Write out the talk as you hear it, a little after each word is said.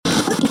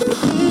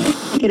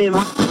Negative.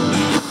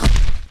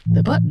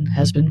 The button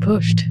has been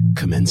pushed.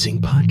 Commencing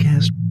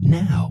podcast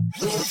now.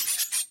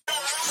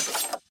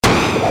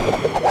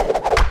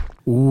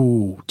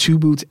 Ooh, Two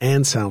Boots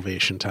and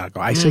Salvation Taco.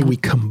 I say we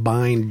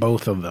combine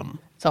both of them.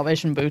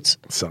 Salvation Boots.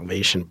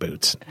 Salvation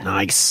Boots.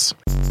 Nice.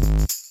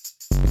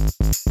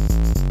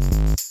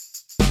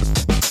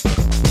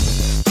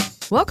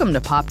 Welcome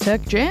to Pop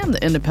Tech Jam,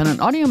 the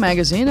independent audio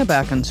magazine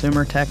about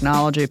consumer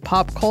technology,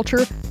 pop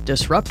culture,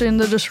 disrupting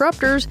the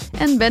disruptors,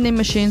 and vending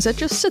machines that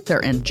just sit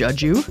there and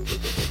judge you.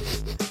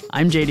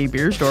 I'm J.D.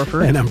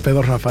 Beersdorfer. And I'm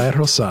Pedro Rafael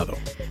Rosado.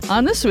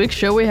 On this week's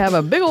show, we have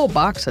a big old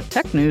box of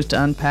tech news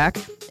to unpack,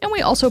 and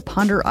we also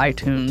ponder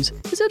iTunes.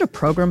 Is it a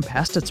program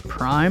past its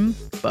prime?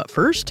 But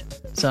first,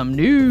 some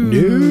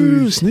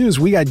news. News.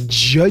 We got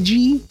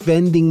judgy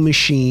vending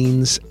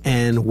machines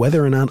and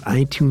whether or not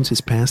iTunes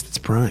is past its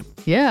prime.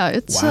 Yeah,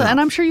 it's Wow. and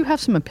I'm sure you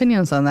have some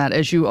opinions on that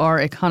as you are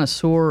a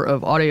connoisseur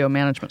of audio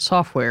management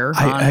software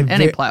on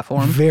any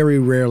platform. Very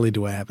rarely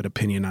do I have an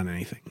opinion on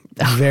anything.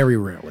 Very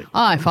rarely.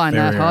 I find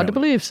Very that hard to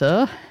rarely. believe,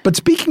 sir. But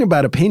speaking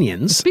about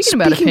opinions. Speaking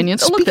about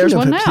opinions. Oh, look, there's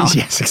speaking one of now.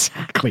 Yes,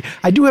 exactly.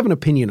 I do have an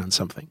opinion on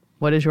something.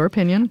 What is your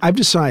opinion? I've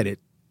decided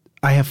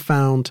I have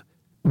found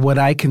what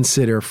I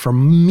consider, for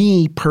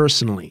me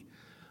personally,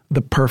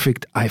 the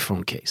perfect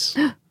iPhone case.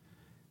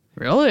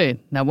 Really?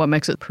 Now, what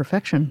makes it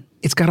perfection?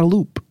 It's got a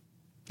loop.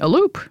 A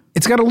loop.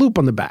 It's got a loop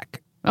on the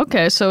back.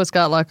 Okay, so it's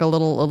got like a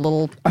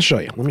little I'll show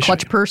you. Let me show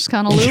clutch you. purse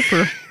kind of loop,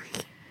 or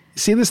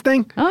See this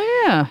thing?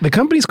 oh yeah, The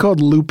company's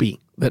called Loopy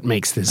that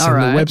makes this. All and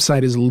right. the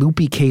website is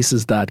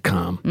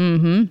loopycases.com.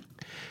 Mm-hmm.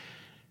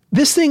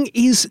 This thing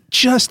is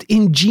just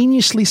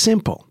ingeniously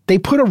simple. They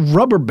put a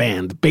rubber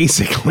band,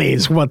 basically,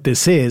 is what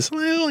this is.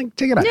 Well, like,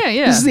 check it out.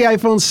 Yeah. This is the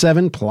iPhone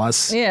 7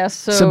 Plus. yeah.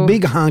 It's a So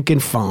big honking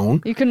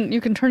phone. you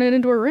can turn it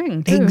into a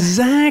ring too.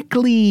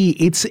 Exactly.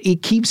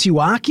 It keeps you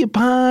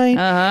occupied.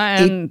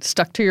 And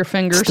stuck to your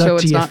finger, Stuck so to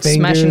it's your not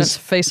smashing fingers. its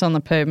face on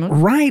the pavement.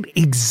 Right,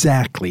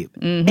 exactly.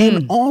 Mm-hmm.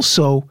 And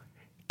also,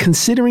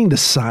 considering the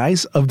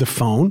size of the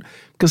phone,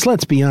 because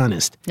let's be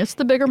honest, It's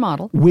the bigger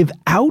model.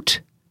 without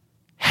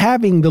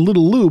having the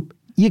little loop,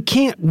 you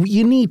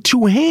need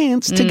two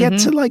hands to get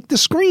Mm-hmm. to like the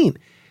screen.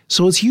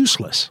 So it's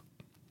useless.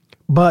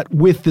 But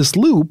with this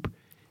loop,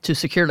 To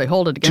securely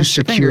hold it to against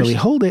your securely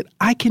fingers. hold it,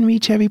 I can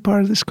reach every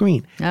part of the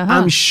screen. Uh-huh.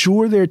 I'm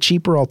sure there are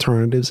cheaper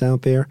alternatives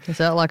out there. Is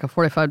that like a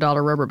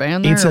 $45 rubber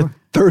band there? It's a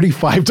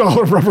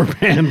 $35 rubber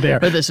band there.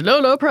 for this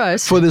low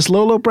price. For this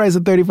low price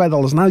of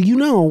 $35. Now, you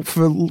know,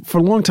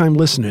 for longtime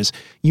listeners,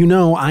 you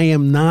know I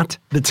am not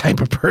the type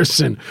of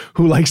person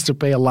who likes to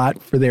pay a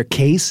lot for their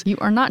case. You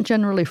are not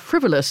generally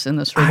frivolous in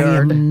this I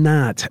regard. am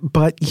not.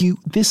 But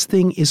this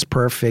thing is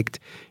perfect.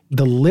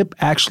 The lip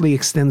actually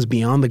extends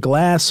beyond the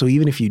glass, so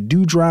even if you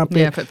do drop it...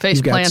 Yeah, if it face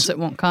you've got plants, it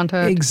won't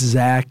contact.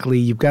 Exactly.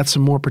 You've got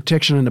some more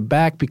protection in the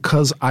back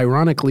because,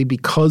 ironically,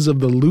 because of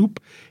the loop,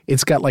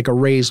 it's got like a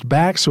raised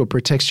back, so it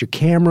protects your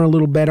camera a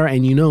little better,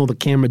 and you know the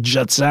camera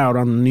juts out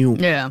on the new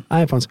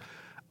iPhones.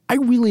 I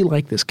really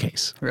like this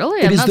case. Really?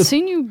 It I've is not the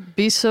seen you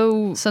be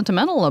so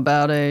sentimental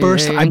about a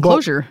I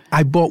enclosure.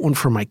 bought one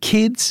for my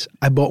kids.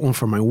 I bought one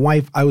for my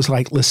wife. I was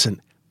like,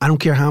 listen, I don't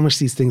care how much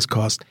these things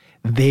cost.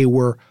 They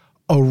were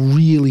a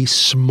really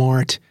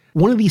smart,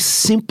 one of these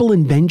simple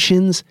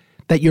inventions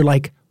that you're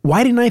like,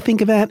 why didn't I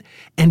think of that?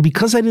 And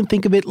because I didn't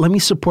think of it, let me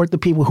support the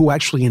people who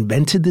actually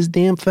invented this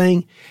damn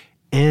thing.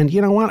 And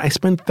you know what? I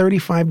spent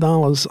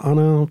 $35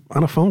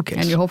 on a phone case.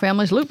 And your whole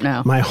family's loop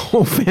now. My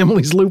whole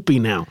family's loopy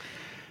now.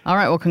 All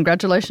right. Well,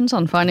 congratulations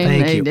on finding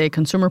Thank you. a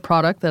consumer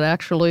product that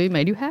actually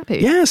made you happy.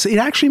 Yes, it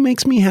actually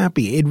makes me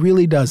happy. It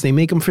really does. They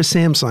make them for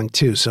Samsung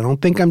too, so don't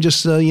think I'm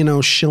just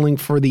shilling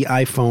for the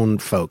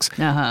iPhone folks.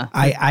 Uh-huh.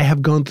 I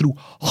have gone through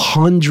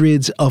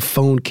hundreds of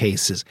phone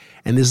cases,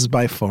 and this is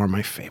by far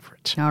my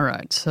favorite. All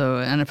right. So,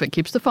 and if it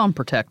keeps the phone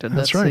protected,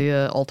 That's that's right.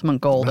 the ultimate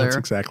goal That's there.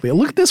 exactly it.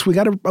 Look at this. We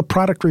got a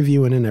product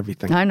review in and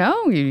everything. I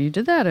know you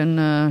did that,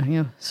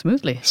 and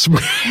smoothly.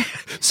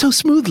 So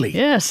smoothly.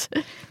 Yes.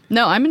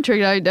 No, I'm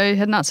intrigued. I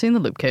had not seen the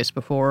loop case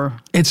before.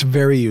 It's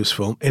very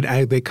useful.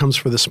 It comes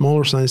for the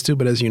smaller size too,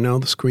 but as you know,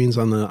 the screens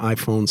on the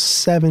iPhone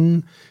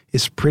 7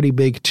 is pretty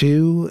big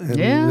too, and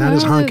not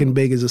as honking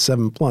big as a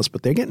 7 Plus,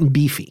 but they're getting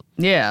beefy.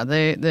 Yeah,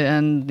 they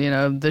and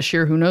this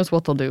year, who knows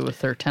what they'll do with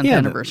their 10th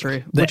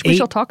anniversary, which we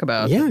shall talk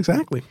about. Yeah,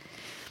 exactly.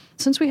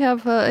 Since we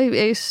have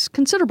a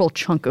considerable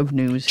chunk of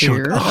news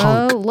here,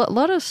 hunk.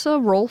 let us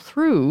roll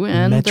through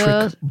and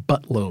Metric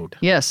buttload.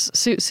 Yes,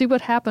 see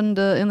what happened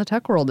in the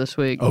tech world this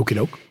week. Okie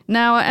doke.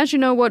 Now, as you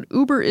know, what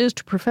Uber is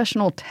to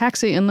professional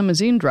taxi and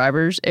limousine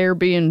drivers,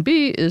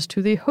 Airbnb is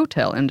to the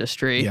hotel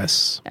industry.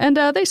 Yes. And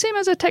they seem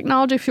as a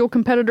technology fuel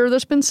competitor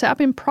that's been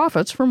sapping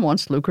profits from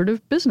once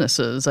lucrative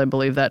businesses. I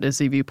believe that is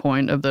the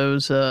viewpoint of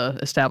those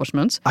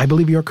establishments. I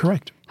believe you're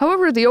correct.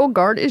 However, the old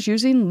guard is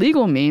using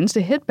legal means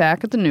to hit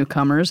back at the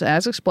newcomers,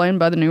 as explained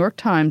by the New York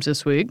Times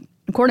this week.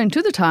 According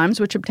to the Times,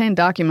 which obtained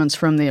documents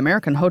from the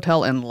American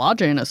Hotel and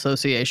Lodging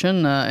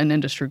Association, an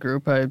industry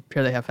group, I'm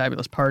sure they have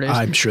fabulous parties.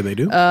 I'm sure they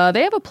do.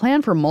 They have a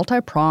plan for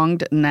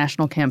multi-pronged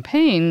national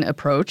campaign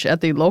approach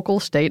at the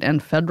local, state,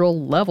 and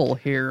federal level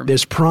here.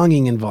 There's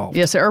pronging involved.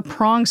 Yes, there are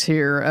prongs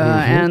here,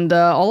 and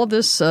all of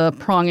this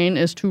pronging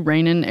is to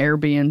rein in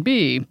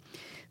Airbnb.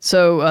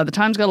 So the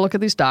Times got a look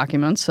at these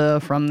documents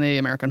from the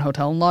American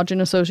Hotel and Lodging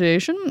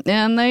Association,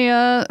 and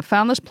they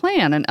found this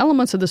plan. And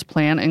elements of this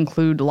plan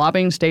include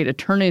lobbying state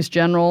attorneys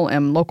general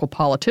and local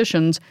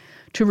politicians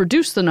to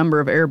reduce the number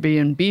of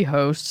Airbnb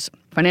hosts,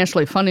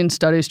 financially funding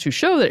studies to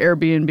show that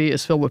Airbnb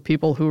is filled with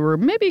people who are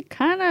maybe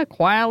kind of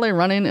quietly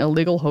running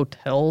illegal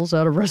hotels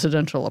out of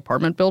residential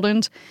apartment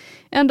buildings,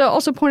 and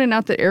also pointing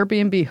out that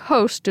Airbnb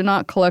hosts do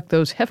not collect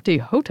those hefty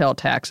hotel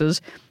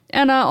taxes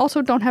and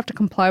also don't have to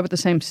comply with the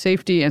same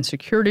safety and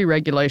security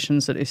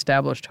regulations that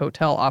established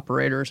hotel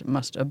operators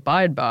must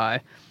abide by.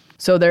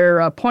 So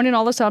they're pointing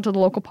all this out to the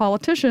local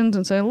politicians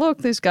and saying, look,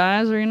 these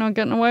guys are,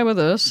 getting away with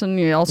this. And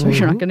you're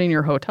not getting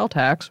your hotel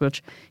tax,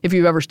 which if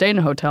you've ever stayed in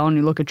a hotel and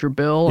you look at your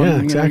bill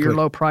and exactly. Your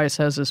low price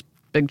has this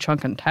big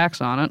chunk of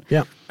tax on it.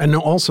 Yeah. And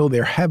also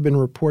there have been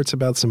reports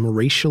about some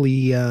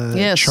racially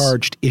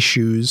charged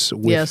issues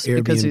with Airbnb.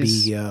 Because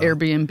these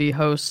Airbnb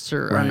hosts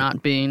are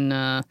not being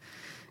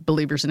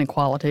believers in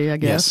equality, I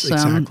guess.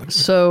 Yes,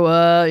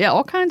 exactly.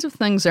 All kinds of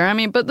things there. I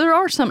mean, but there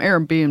are some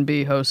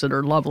Airbnb hosts that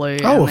are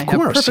lovely. Oh, and of they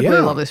have course, perfectly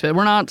lovely space.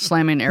 We're not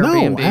slamming Airbnb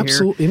here. No,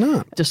 absolutely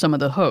not. Just some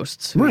of the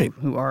hosts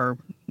who are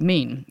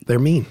mean. They're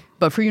mean.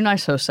 But for you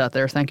nice hosts out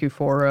there, thank you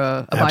for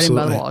abiding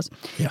by the laws.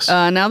 Yes.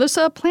 Now, this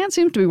plan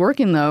seems to be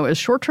working, though, as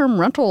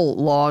short-term rental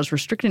laws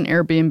restricting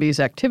Airbnb's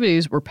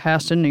activities were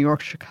passed in New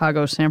York,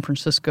 Chicago, San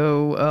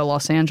Francisco,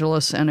 Los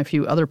Angeles, and a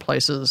few other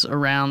places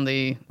around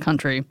the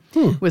country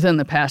within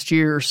the past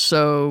year.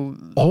 So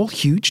all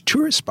huge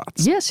tourist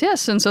spots.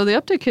 Yes. And so the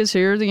uptick is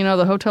here.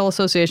 The Hotel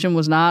Association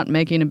was not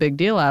making a big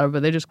deal out of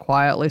it. They just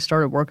quietly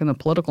started working the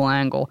political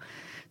angle.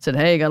 Said,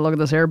 hey, you got to look at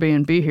this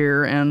Airbnb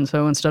here. And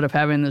so instead of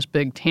having this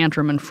big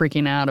tantrum and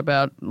freaking out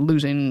about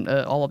losing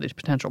all of these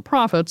potential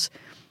profits,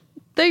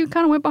 they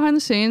kind of went behind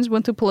the scenes,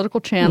 went through political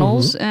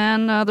channels,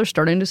 and they're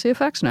starting to see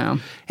effects now.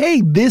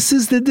 Hey, this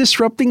is the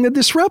disrupting the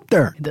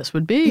disruptor. This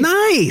would be.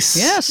 Nice.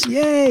 Yes.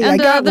 Yay, and, I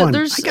got one.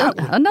 There's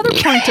another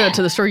point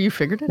to the story. You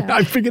figured it out.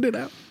 I figured it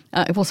out.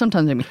 Well,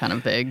 sometimes they can be kind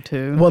of vague,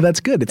 too. Well, that's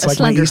good. It's like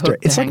my Easter egg.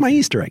 It's like my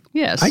Easter egg.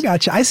 Yes. I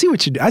got you. I see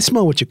what you do. I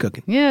smell what you're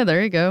cooking. Yeah,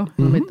 there you go.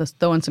 Let me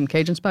throw in some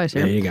Cajun spice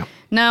here. There you go.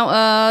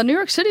 Now, New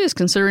York City is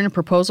considering a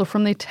proposal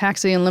from the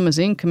Taxi and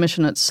Limousine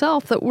Commission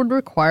itself that would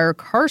require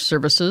car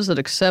services that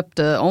accept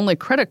only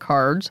credit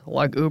cards,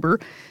 like Uber,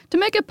 to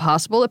make it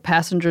possible that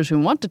passengers who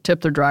want to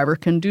tip their driver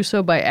can do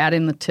so by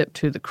adding the tip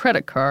to the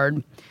credit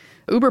card.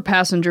 Uber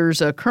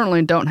passengers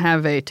currently don't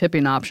have a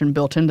tipping option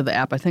built into the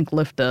app. I think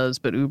Lyft does,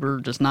 but Uber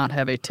does not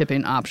have a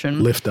tipping option.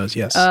 Lyft does,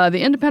 yes.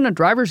 The Independent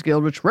Drivers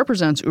Guild, which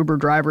represents Uber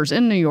drivers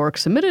in New York,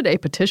 submitted a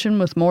petition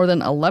with more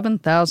than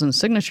 11,000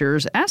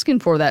 signatures asking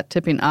for that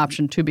tipping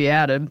option to be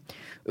added.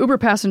 Uber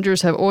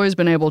passengers have always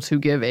been able to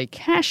give a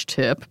cash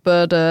tip,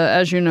 but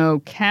as you know,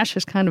 cash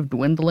is kind of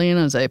dwindling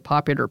as a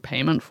popular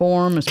payment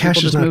form as cash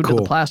people just move to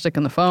the plastic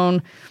and the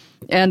phone.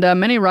 And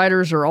many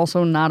riders are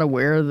also not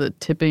aware that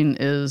tipping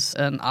is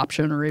an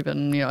option or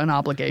even an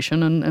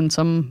obligation. And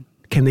some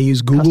can they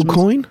use Google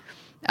Coin?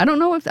 I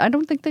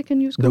don't think they can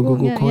use Google.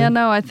 Coin? Yeah,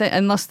 no, I think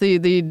unless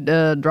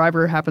the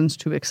driver happens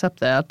to accept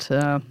that.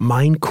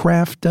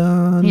 Minecraft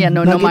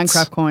no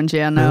Minecraft coins.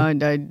 Yeah, no.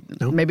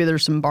 No? Maybe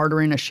there's some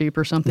bartering a sheep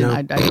or something. No.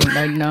 I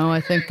don't know.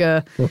 I think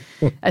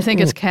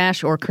it's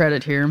cash or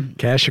credit here.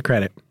 Cash or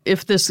credit.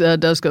 If this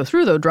does go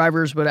through, though,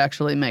 drivers would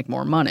actually make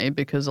more money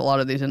because a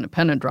lot of these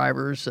independent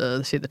drivers,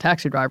 the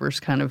taxi drivers,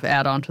 kind of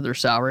add on to their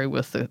salary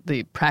with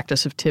the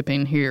practice of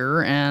tipping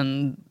here,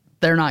 and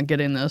they're not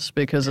getting this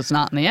because it's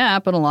not in the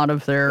app, and a lot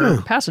of their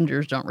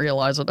passengers don't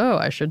realize that,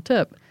 I should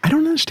tip. I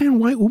don't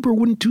understand why Uber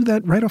wouldn't do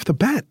that right off the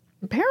bat.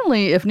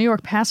 Apparently, if New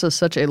York passes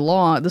such a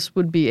law, this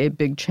would be a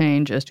big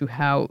change as to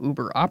how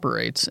Uber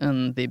operates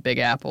in the Big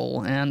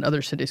Apple, and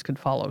other cities could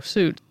follow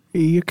suit.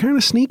 You're kind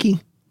of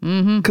sneaky.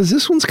 Because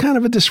this one's kind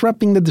of a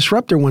disrupting the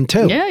disruptor one,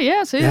 too.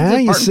 Yeah, see? It's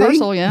part and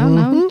parcel,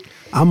 no.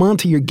 I'm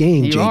onto your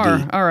game, JD. You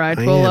are. All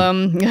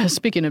right.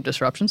 Speaking of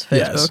disruptions,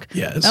 Facebook.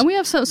 Yes. We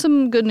have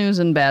some good news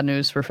and bad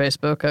news for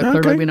Facebook.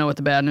 Clearly, we know what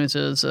the bad news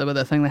is with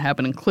that thing that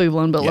happened in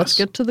Cleveland, but let's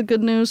get to the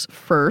good news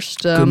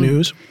first. Good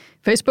news.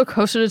 Facebook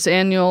hosted its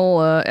annual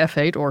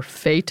F8 or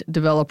FATE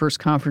Developers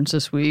Conference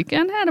this week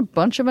and had a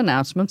bunch of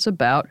announcements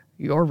about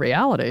your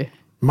reality.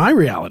 My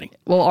reality?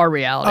 Well, our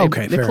reality.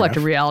 Okay, the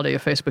collective reality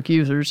of Facebook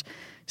users.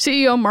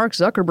 CEO Mark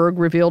Zuckerberg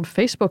revealed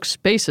Facebook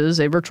Spaces,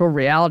 a virtual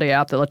reality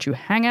app that lets you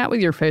hang out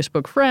with your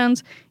Facebook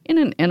friends in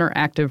an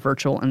interactive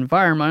virtual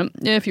environment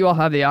if you all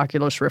have the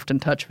Oculus Rift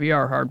and Touch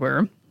VR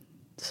hardware.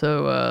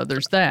 So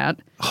there's that.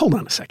 Hold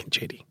on a second,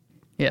 JD.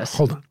 Yes.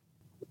 Hold on.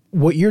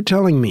 What you're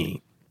telling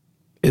me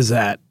is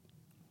that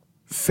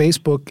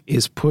Facebook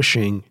is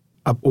pushing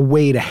a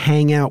way to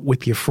hang out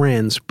with your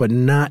friends, but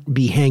not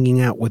be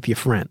hanging out with your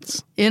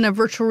friends. In a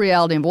virtual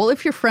reality. Well,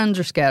 if your friends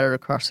are scattered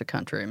across the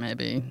country,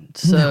 maybe.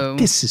 So No,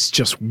 this is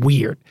just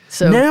weird.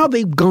 So- now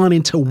they've gone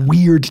into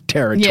weird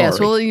territory. Yes,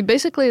 well,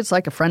 basically it's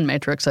like a friend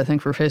matrix, I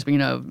think, for Facebook. You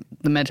know,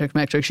 the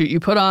matrix. You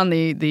put on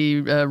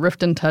the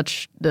Rift and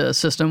Touch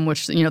system,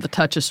 which, you know, the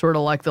touch is sort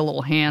of like the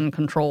little hand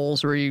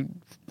controls where you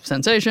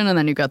sensation, and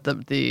then you got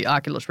the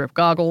Oculus Rift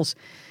goggles.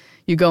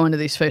 You go into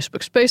these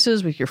Facebook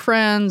spaces with your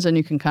friends, and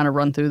you can kind of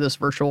run through this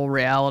virtual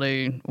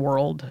reality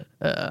world.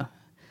 I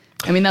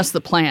mean, that's the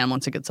plan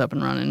once it gets up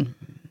and running.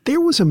 There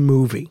was a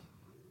movie.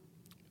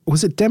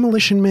 Was it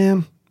Demolition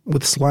Man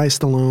with Sly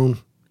Stallone?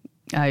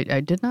 I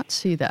did not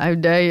see that. I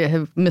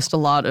have missed a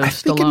lot of Stallone's.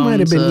 I think it might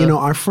have been,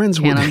 our friends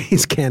canon. were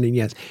his canon,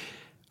 yes.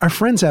 Our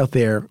friends out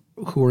there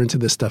who are into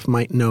this stuff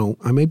might know.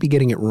 I may be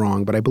getting it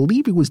wrong, but I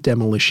believe it was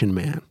Demolition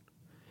Man,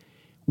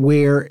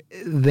 where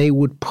they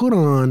would put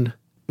on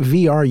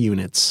VR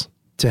units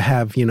to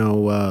have,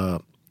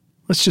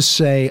 let's just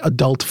say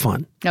adult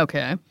fun.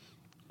 Okay.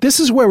 This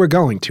is where we're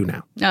going to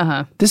now.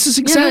 Uh-huh. This is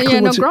exactly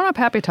no, what's... grown-up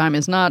happy time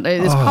is not...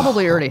 It's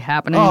probably already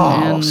happening.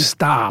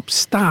 Stop.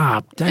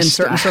 In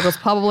certain circles,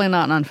 probably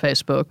not on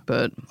Facebook,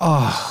 but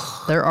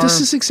there are...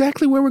 This is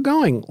exactly where we're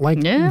going,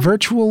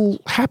 virtual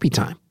happy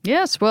time.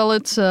 Yes, well,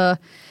 it's...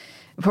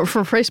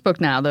 For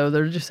Facebook now, though,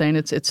 they're just saying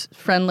it's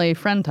friendly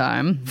friend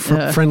time.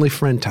 Friendly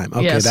friend time.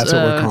 Okay, yes, that's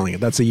what we're calling it.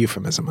 That's a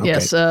euphemism. Okay.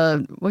 Yes,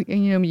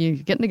 you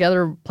getting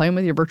together, playing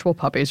with your virtual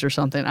puppies or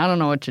something. I don't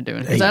know what you're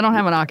doing because I don't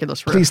have an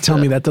Oculus Rift. Please tell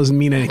me that doesn't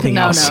mean anything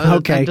else. No,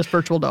 okay. just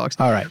virtual dogs.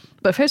 All right.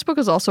 But Facebook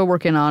is also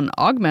working on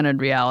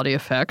augmented reality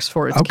effects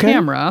for its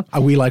camera.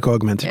 We like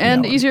augmented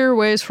and reality. easier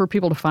ways for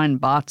people to find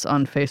bots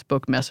on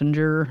Facebook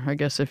Messenger, I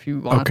guess, if you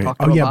want to talk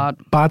to a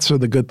bot. Bots are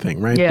the good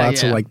thing, right? Yeah,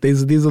 bots are like,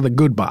 these are the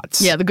good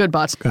bots. Yeah, the good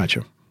bots.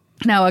 Gotcha.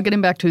 Now,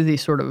 getting back to the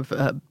sort of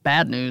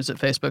bad news that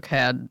Facebook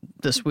had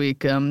this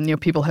week,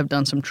 people have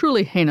done some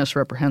truly heinous,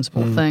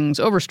 reprehensible things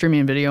over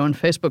streaming video, and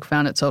Facebook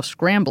found itself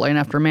scrambling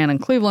after a man in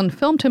Cleveland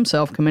filmed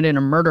himself committing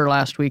a murder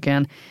last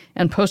weekend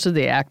and posted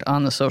the act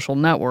on the social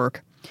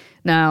network.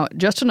 Now,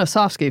 Justin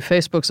Osofsky,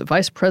 Facebook's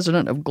vice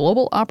president of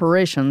global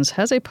operations,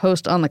 has a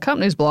post on the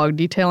company's blog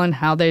detailing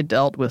how they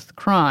dealt with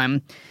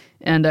crime.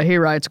 And he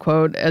writes,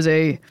 quote, "As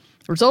a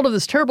result of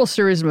this terrible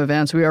series of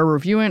events, we are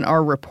reviewing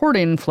our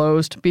reporting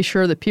flows to be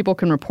sure that people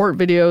can report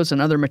videos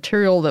and other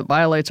material that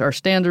violates our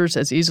standards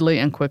as easily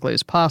and quickly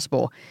as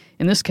possible.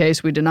 In this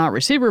case, we did not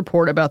receive a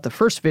report about the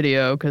first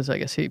video because I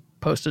guess he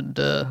posted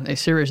a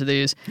series of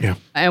these. Yeah.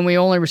 And we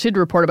only received a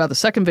report about the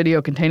second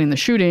video containing the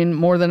shooting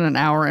more than an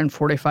hour and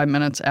 45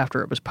 minutes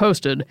after it was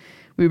posted.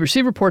 We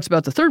received reports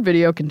about the third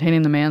video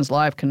containing the man's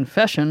live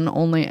confession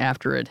only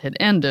after it had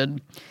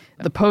ended."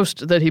 The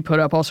post that he put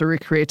up also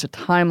recreates a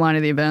timeline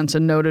of the events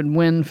and noted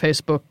when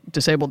Facebook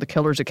disabled the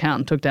killer's account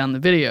and took down the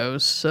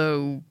videos.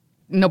 So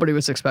nobody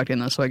was expecting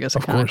this, so I guess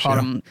it kind of caught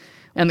him.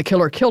 And the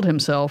killer killed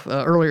himself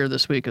earlier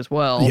this week as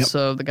well. Yep.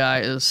 So the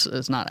guy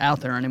is not out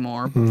there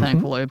anymore,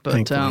 thankfully. But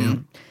Thankfully,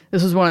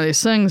 this is one of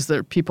these things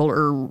that people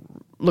are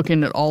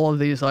looking at all of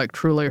these like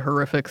truly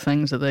horrific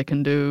things that they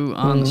can do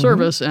on the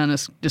service, and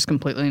it's just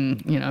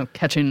completely,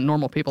 catching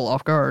normal people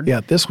off guard. Yeah,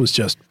 this was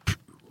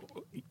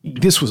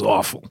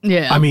awful.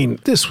 Yeah. I mean,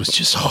 this was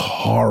just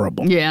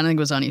horrible. Yeah, and I think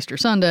it was on Easter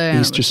Sunday.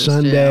 Easter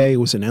Sunday. It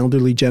was an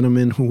elderly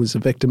gentleman who was a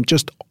victim.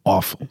 Just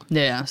awful.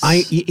 Yes.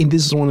 And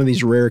this is one of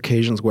these rare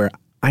occasions where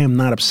I am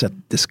not upset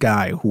this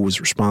guy who was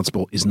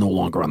responsible is no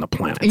longer on the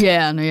planet.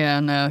 Yeah,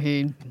 no,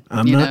 he.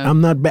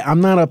 I'm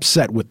not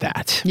upset with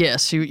that.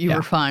 Yes, you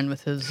were fine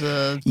with his.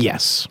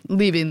 Yes.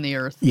 Leaving the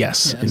earth.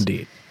 Yes,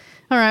 indeed.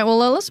 All right, well,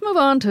 let's move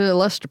on to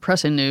less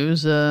depressing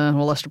news.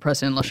 Less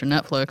depressing unless you're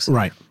Netflix.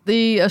 Right.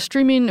 The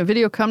streaming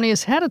video company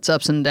has had its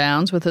ups and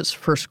downs with its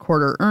first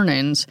quarter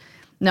earnings.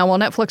 Now, while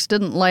Netflix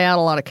didn't lay out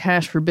a lot of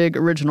cash for big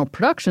original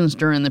productions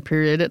during the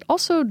period, it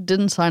also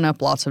didn't sign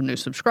up lots of new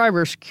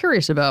subscribers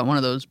curious about one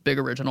of those big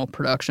original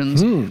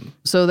productions.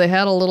 So they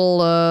had a little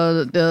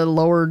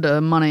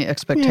lowered money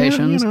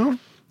expectations. Yeah,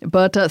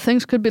 But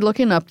things could be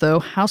looking up, though.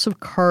 House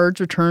of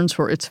Cards returns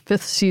for its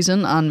 5th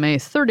season on May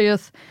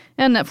 30th,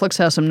 and Netflix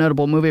has some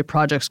notable movie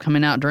projects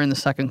coming out during the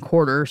second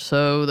quarter,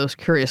 so those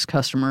curious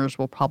customers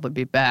will probably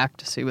be back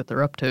to see what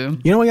they're up to.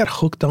 You know I got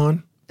hooked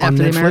on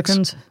After Netflix? the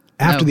Americans?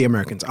 After the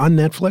Americans. On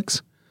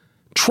Netflix?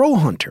 Troll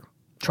Hunter.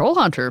 Troll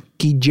Hunter.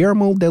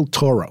 Guillermo del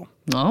Toro.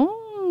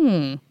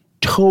 Oh.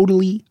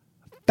 Totally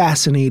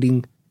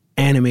fascinating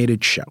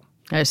animated show.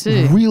 I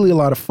see. Really a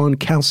lot of fun.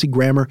 Kelsey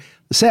Grammer.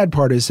 The sad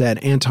part is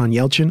that Anton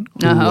Yelchin,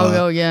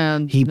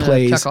 who, he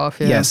plays Chekhov,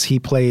 yeah. Yes, he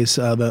plays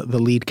the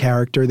lead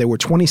character. There were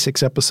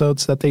 26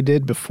 episodes that they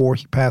did before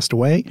he passed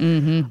away.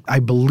 Mm-hmm. I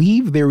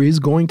believe there is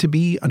going to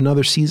be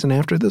another season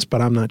after this, but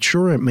I'm not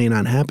sure. It may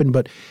not happen.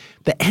 But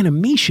the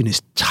animation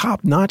is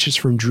top notch. It's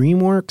from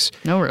DreamWorks.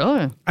 Oh,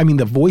 really? I mean,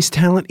 the voice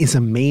talent is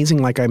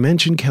amazing. Like I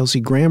mentioned,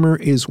 Kelsey Grammer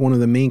is one of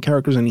the main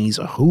characters, and he's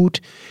a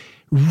hoot.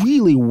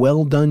 Really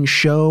well done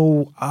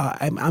show.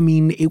 I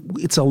mean,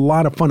 it's a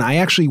lot of fun. I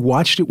actually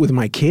watched it with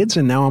my kids,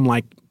 and now I'm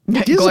like,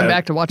 Going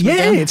back to watch it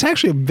again? Yeah, it's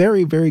actually a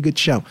very, very good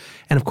show.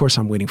 And of course,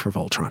 I'm waiting for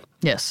Voltron.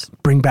 Yes.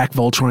 Bring back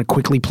Voltron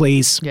quickly,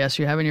 please. Yes,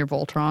 you're having your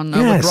Voltron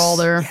Yes. withdrawal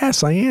there.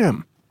 Yes, I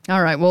am.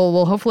 All right.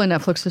 Well, hopefully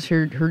Netflix has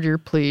heard your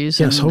pleas.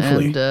 Yes,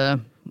 hopefully.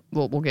 And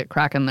we'll get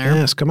cracking there.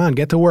 Yes, come on,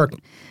 get to work.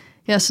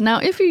 Yes. Now,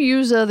 if you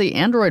use the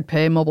Android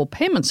Pay mobile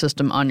payment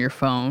system on your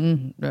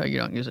phone, you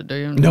don't use it, do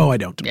you? No, I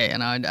don't. Yeah,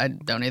 no, I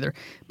don't either.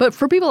 But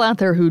for people out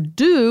there who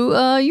do,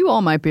 you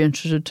all might be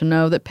interested to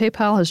know that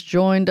PayPal has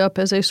joined up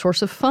as a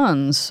source of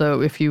funds.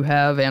 So if you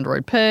have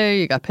Android Pay,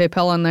 you got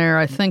PayPal in there.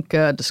 I think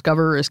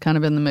Discover is kind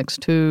of in the mix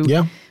too.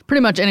 Yeah.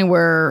 Pretty much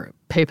anywhere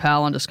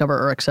PayPal and Discover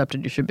are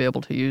accepted, you should be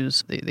able to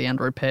use the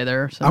Android Pay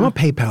there. So. I'm a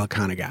PayPal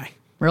kind of guy.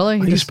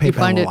 Really? I use PayPal you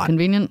find a it lot.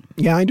 convenient?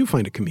 Yeah, I do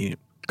find it convenient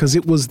because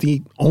it was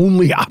the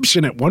only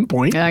option at one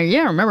point. Yeah,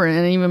 I remember.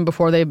 And even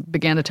before they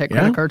began to take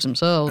credit cards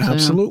themselves.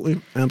 Absolutely.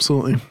 Yeah.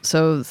 Absolutely.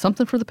 So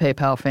something for the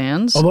PayPal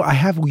fans. Although I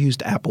have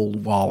used Apple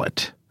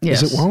Wallet.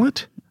 Yes. Is it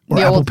Wallet? Or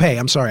Yeah, Apple well, Pay.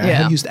 I'm sorry. I yeah.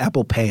 have used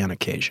Apple Pay on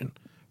occasion.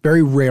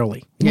 Very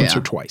rarely. Once Yeah.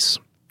 or twice.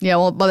 Yeah,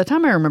 well, by the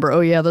time I remember,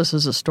 this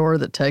is a store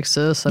that takes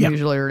this, I'm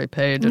usually already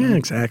paid in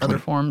exactly. other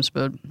forms.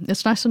 But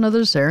it's nice to know that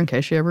it's there in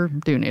case you ever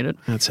do need it.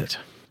 That's it.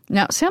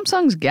 Now,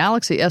 Samsung's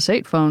Galaxy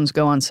S8 phones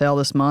go on sale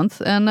this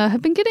month and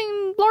have been getting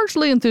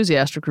largely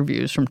enthusiastic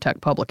reviews from tech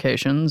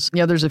publications.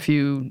 Yeah, there's a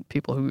few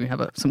people who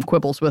have some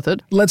quibbles with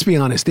it. Let's be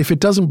honest. If it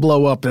doesn't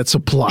blow up, that's a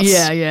plus.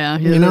 Yeah.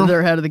 You know?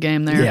 They're ahead of the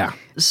game there. Yeah.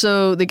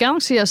 So the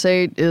Galaxy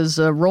S8 is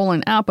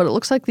rolling out, but it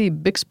looks like the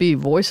Bixby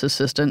voice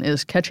assistant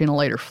is catching a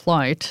later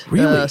flight.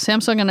 Really?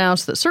 Samsung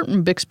announced that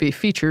certain Bixby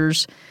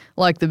features,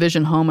 like the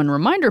Vision Home and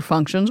Reminder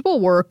functions, will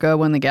work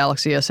when the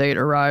Galaxy S8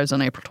 arrives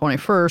on April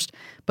 21st,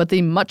 but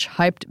the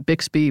much-hyped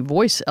Bixby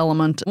voice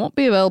element won't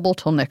be available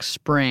till next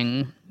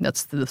spring.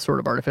 That's the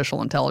sort of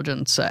artificial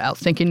intelligence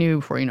outthinking you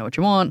before you know what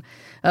you want.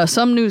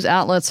 Some news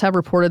outlets have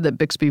reported that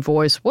Bixby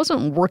Voice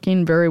wasn't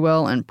working very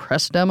well in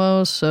press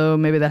demos, so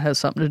maybe that has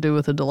something to do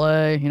with the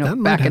delay. That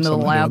might Back have into the something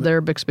to do lab with it.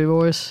 there, Bixby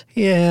Voice.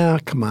 Yeah,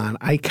 come on.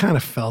 I kind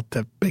of felt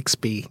that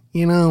Bixby,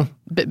 you know.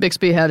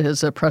 Bixby had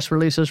his press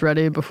releases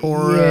ready before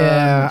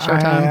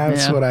Showtime.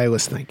 That's what I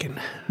was thinking.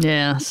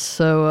 Yeah,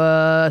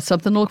 so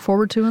something to look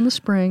forward to in the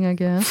spring, I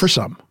guess. For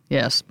some.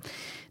 Yes.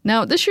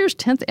 Now, this year's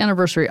 10th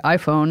anniversary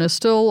iPhone is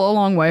still a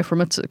long way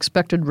from its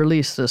expected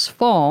release this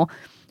fall,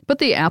 but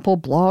the Apple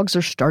blogs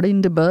are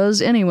starting to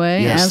buzz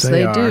anyway, Yes, as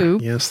they are. do.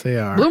 Yes, they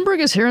are. Bloomberg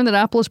is hearing that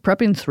Apple is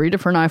prepping 3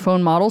 different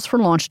iPhone models for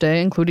launch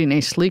day, including a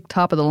sleek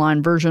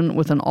top-of-the-line version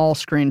with an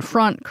all-screen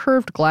front,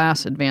 curved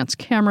glass, advanced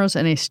cameras,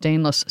 and a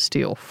stainless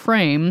steel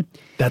frame.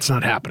 That's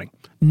not happening.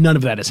 None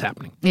of that is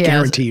happening. Yeah,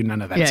 Guarantee you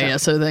none of that is happening.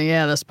 So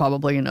that's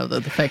probably,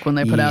 the fake one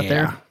they put out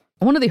there. Yeah.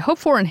 One of the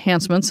hoped-for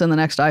enhancements in the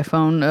next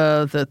iPhone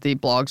that the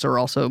blogs are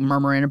also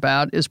murmuring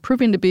about is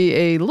proving to be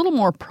a little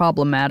more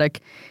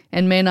problematic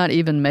and may not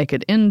even make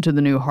it into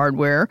the new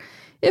hardware.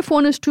 If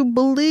one is to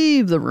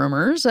believe the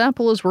rumors,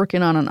 Apple is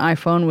working on an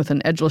iPhone with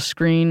an edgeless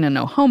screen and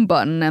no home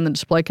button, and the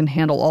display can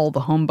handle all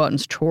the home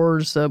button's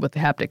chores with the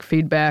haptic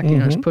feedback.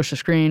 Just push the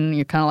screen.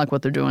 You kind of like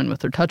what they're doing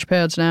with their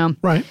touchpads now.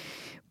 Right.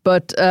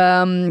 But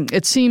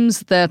it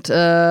seems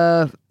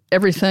that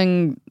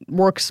everything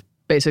works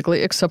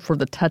basically, except for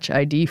the Touch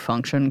ID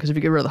function. Because if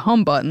you get rid of the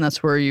home button,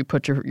 that's where you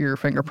put your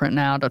fingerprint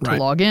now to Right.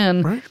 log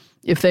in. Right.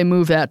 If they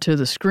move that to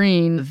the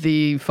screen,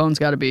 the phone's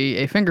got to be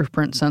a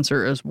fingerprint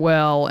sensor as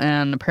well.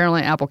 And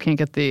apparently Apple can't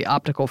get the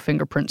optical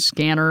fingerprint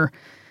scanner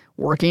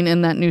working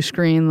in that new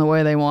screen the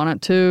way they want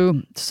it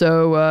to.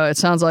 So it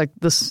sounds like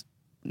this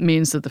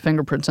means that the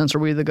fingerprint sensor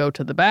will either go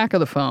to the back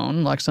of the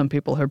phone, like some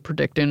people are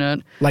predicting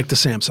it. Like the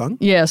Samsung.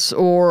 Yes,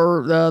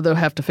 or they'll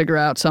have to figure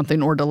out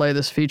something or delay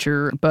this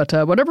feature. But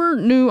whatever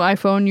new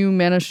iPhone you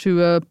manage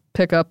to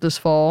pick up this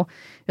fall,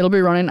 it'll be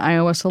running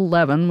iOS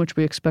 11, which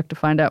we expect to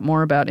find out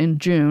more about in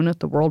June at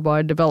the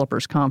Worldwide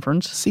Developers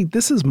Conference. See,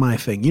 this is my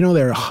thing. You know,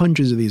 there are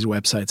hundreds of these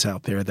websites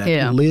out there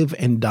that live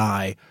and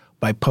die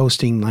by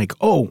posting like,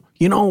 oh,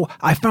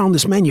 I found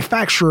this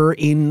manufacturer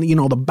in,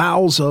 the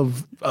bowels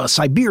of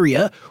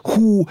Siberia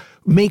who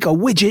make a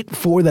widget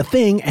for the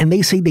thing, and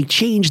they say they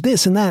changed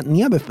this and that and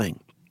the other thing,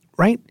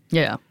 right?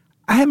 Yeah.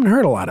 I haven't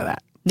heard a lot of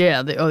that.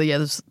 Yeah.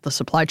 The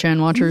supply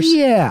chain watchers.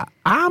 Yeah.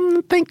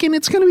 I'm thinking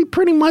it's going to be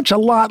pretty much a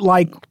lot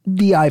like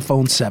the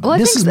iPhone 7.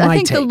 Well, I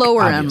think take, the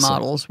lower end obviously.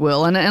 models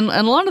will, and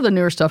a lot of the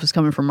newer stuff is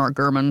coming from Mark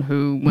Gurman,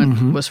 who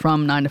was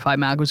from 9 to 5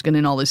 Mag, was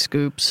getting all these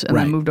scoops, and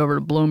then moved over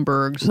to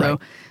Bloomberg. So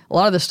a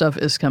lot of this stuff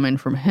is coming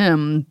from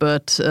him.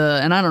 But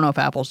and I don't know if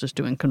Apple's just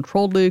doing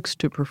controlled leaks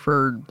to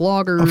preferred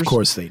bloggers. Of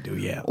course they do,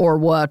 yeah. Or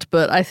what?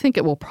 But I think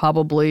it will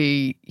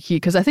probably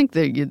because I think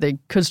they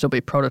could still be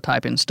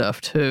prototyping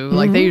stuff too.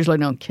 Like they usually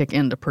don't kick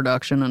into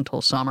production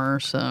until summer.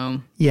 So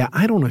yeah,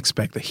 I don't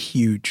expect a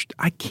huge.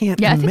 I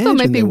can't. Yeah, I think there imagine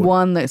might be they would.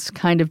 one that's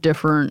kind of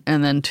different,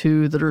 and then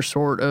 2 that are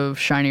sort of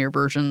shinier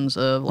versions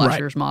of last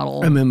year's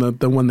model. And then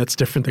the one that's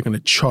different, they're going to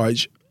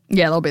charge.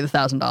 Yeah, that'll be the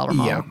 $1,000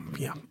 model.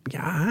 Yeah.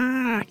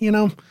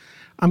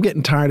 I'm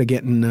getting tired of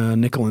getting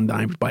nickel and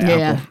dimed by Apple.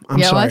 I'm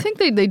sorry. sorry. Well, I think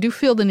they do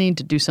feel the need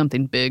to do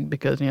something big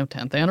because,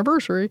 10th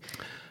anniversary.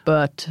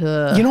 But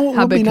you know what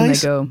how would big be can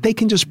nice? they go? They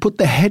can just put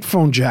the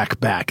headphone jack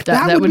back.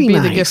 That would be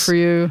nice. the gift for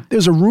you.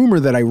 There's a rumor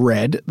that I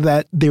read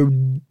that they're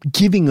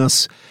giving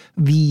us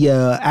the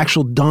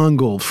actual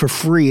dongle for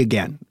free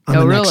again on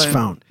the next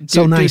phone.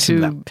 So nice due of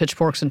to them.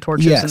 pitchforks and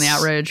torches and the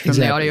outrage from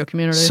the audio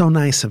community. So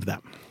nice of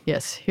them.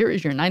 Yes, here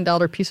is your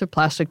 $9 piece of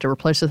plastic to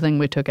replace the thing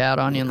we took out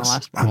on you in the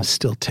last month. I'm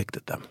still ticked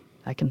at them.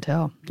 I can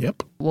tell.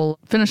 Yep. We'll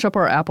finish up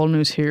our Apple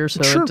news here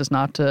so it does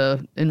not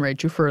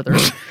enrage you further.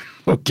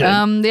 Okay.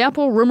 The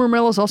Apple rumor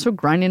mill is also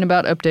grinding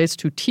about updates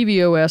to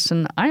tvOS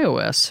and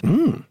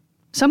iOS.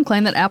 Some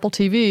claim that Apple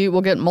TV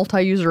will get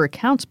multi-user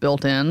accounts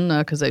built in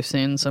because they've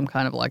seen some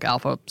kind of like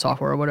alpha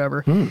software or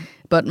whatever.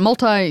 But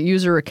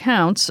multi-user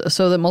accounts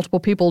so that multiple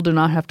people do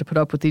not have to put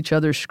up with each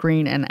other's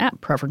screen and app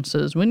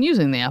preferences when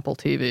using the Apple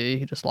TV.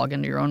 You just log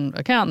into your own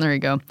account and there you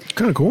go.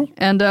 Kind of cool.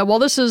 And while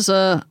this is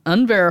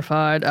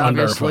unverified,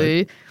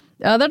 obviously,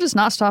 that has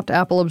not stopped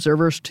Apple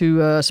observers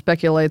to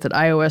speculate that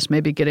iOS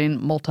may be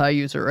getting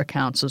multi-user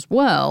accounts as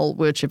well,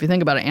 which if you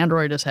think about it,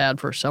 Android has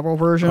had for several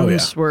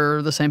versions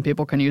where the same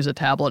people can use a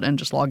tablet and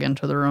just log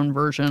into their own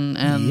version.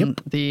 And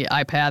the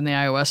iPad and the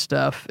iOS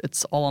stuff,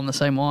 it's all on the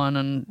same one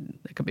and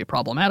it could be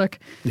problematic.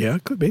 Yeah,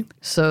 it could be.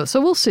 So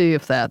we'll see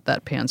if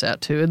that pans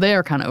out too. They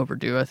are kind of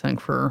overdue, I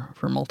think, for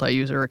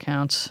multi-user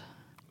accounts.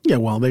 Yeah,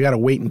 well, they got to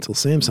wait until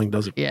Samsung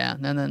does it. Yeah,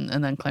 and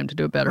then claim to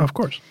do it better. Of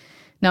course.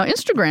 Now,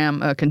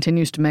 Instagram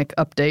continues to make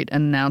update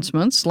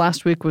announcements.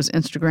 Last week was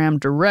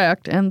Instagram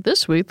Direct, and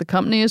this week the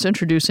company is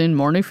introducing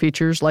more new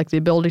features like the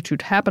ability to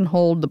tap and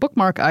hold the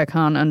bookmark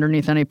icon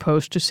underneath any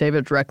post to save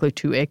it directly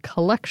to a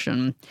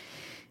collection.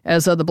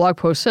 As the blog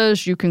post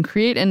says, you can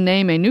create and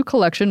name a new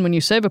collection when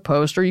you save a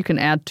post, or you can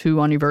add to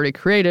one you've already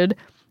created.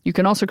 You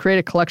can also create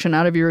a collection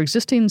out of your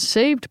existing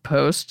saved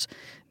posts.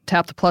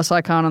 Tap the plus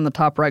icon on the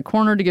top right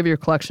corner to give your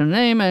collection a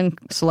name and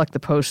select the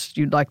post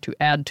you'd like to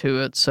add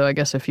to it. So I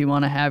guess if you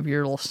want to have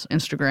your little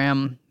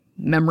Instagram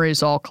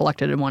memories all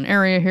collected in one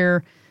area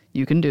here,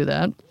 you can do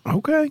that.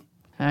 Okay.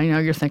 I know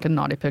you're thinking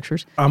naughty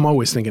pictures. I'm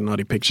always thinking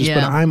naughty pictures,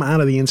 but I'm out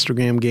of the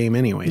Instagram game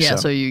anyway. Yeah,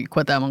 so you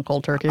quit that one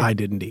cold turkey? I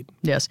did indeed.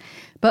 Yes.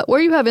 But where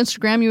you have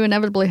Instagram, you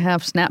inevitably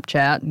have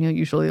Snapchat,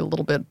 usually a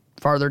little bit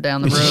farther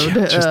down the road.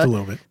 Yeah, just a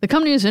little bit. The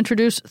company has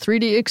introduced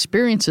 3D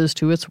experiences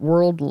to its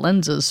World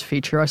Lenses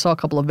feature. I saw a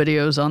couple of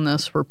videos on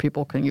this where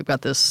you've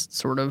got this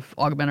sort of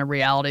augmented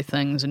reality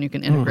things and you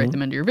can integrate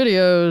them into your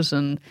videos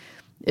and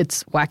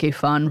it's wacky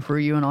fun for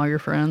you and all your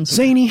friends.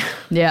 Zany.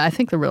 Yeah, I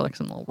think there were like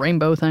some little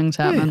rainbow things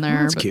happening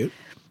there. That's cute.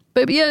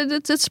 But yeah,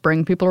 it's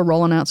spring. People are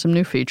rolling out some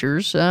new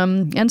features.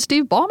 And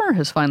Steve Ballmer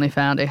has finally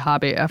found a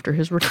hobby after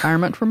his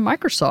retirement from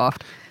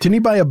Microsoft. Didn't he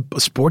buy a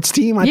sports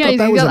team? I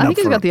think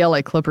he's got the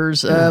LA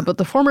Clippers. But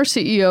the former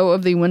CEO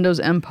of the Windows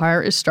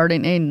empire is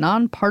starting a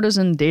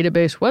nonpartisan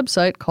database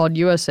website called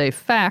USA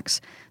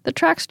Facts that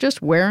tracks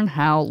just where and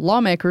how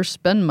lawmakers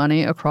spend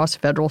money across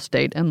federal,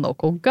 state, and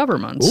local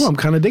governments. Oh, I'm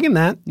kind of digging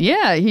that.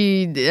 Yeah,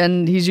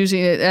 he's using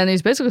it, and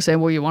he's basically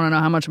saying, well, you want to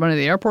know how much money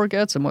the airport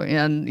gets?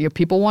 And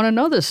people want to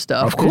know this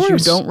stuff. Of course.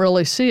 Because you don't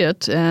really see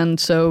it. And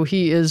so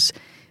he is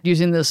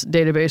using this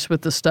database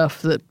with the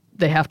stuff that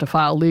they have to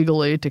file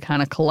legally to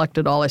kind of collect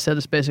it all. I said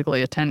it's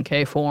basically a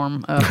 10K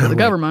form for the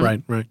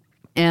government. Right.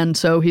 And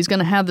so he's going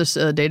to have this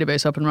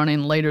database up and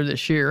running later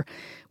this year.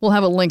 We'll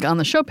have a link on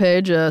the show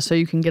page so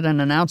you can get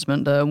an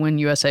announcement when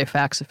USA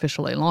Facts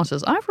officially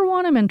launches. I, for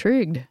one, am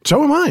intrigued.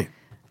 So am I.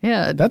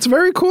 Yeah. That's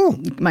very cool.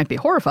 Might be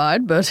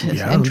horrified, but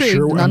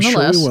intrigued I'm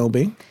nonetheless. sure we will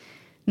be.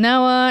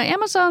 Now,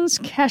 Amazon's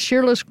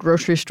cashierless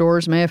grocery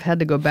stores may have had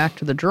to go back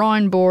to the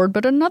drawing board,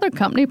 but another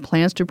company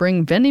plans to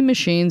bring vending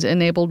machines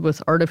enabled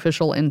with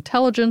artificial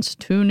intelligence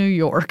to New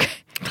York.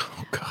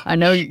 Oh, God. I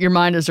know your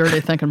mind is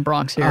already thinking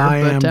Bronx here.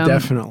 I but, am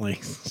definitely.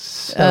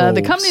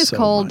 The company is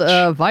called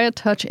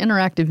ViaTouch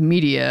Interactive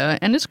Media,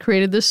 and it's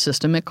created this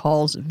system it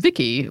calls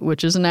VICI,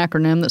 which is an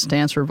acronym that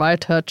stands for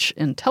ViaTouch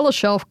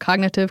IntelliShelf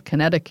Cognitive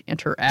Kinetic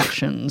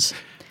Interactions.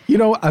 You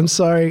know, I'm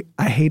sorry.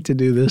 I hate to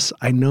do this.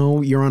 I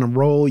know you're on a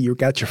roll. You've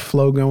got your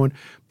flow going.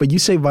 But you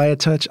say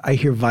ViaTouch, I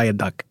hear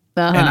Viaduct.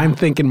 And I'm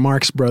thinking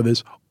Marx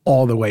Brothers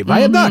all the way.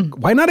 Viaduct.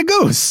 Why not a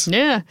goose?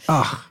 Yeah.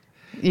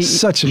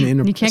 Such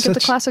an You can't get the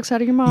classics out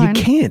of your mind.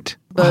 You can't.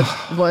 But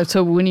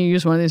so when you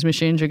use one of these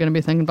machines, you're going to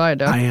be thinking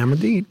Viaduct. I am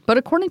indeed. But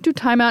according to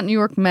Time Out New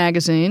York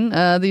magazine,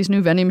 these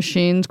new vending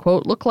machines,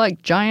 quote, look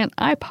like giant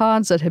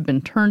iPods that have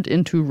been turned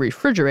into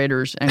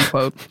refrigerators, end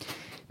quote.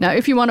 Now,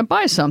 if you want to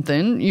buy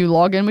something, you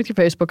log in with your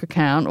Facebook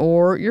account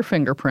or your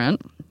fingerprint.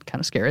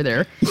 Kind of scary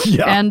there.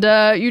 Yeah.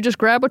 And you just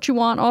grab what you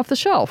want off the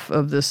shelf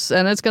of this.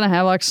 And it's going to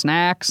have like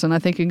snacks. And I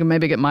think you can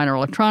maybe get minor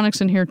electronics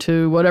in here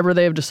too, whatever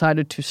they have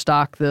decided to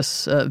stock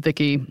this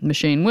VICI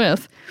machine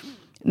with.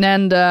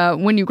 And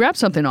when you grab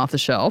something off the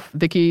shelf,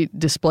 VICI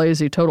displays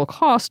the total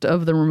cost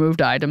of the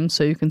removed item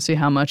so you can see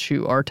how much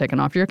you are taking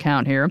off your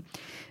account here.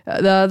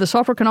 The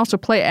software can also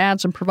play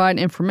ads and provide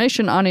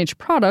information on each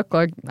product,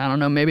 like, I don't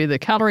know, maybe the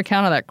calorie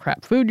count of that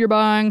crap food you're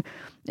buying,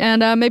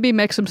 And maybe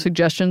make some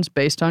suggestions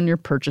based on your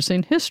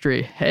purchasing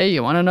history. Hey,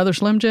 you want another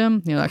Slim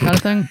Jim? You know, that kind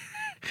of thing.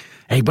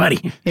 Hey,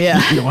 buddy.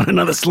 Yeah. You want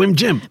another Slim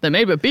Jim? They're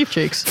made with beef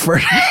cheeks.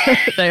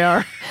 They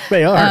are.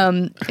 They are.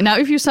 Now,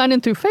 if you sign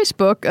in through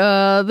Facebook,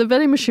 the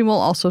vending machine will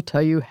also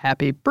tell you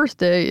happy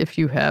birthday if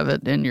you have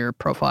it in your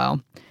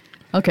profile.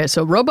 Okay,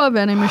 so robot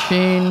vending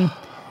machine.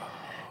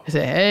 I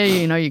say,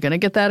 hey, you know, you're going to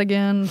get that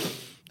again.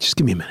 Just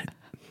give me a minute.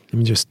 Let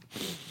me just...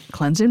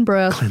 Cleansing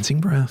breath. Cleansing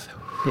breath.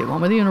 Be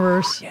one with the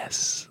universe.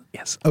 Yes.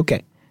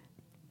 Okay.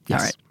 Yes.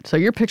 All right. So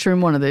you're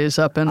picturing one of these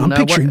up in... I'm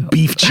picturing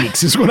beef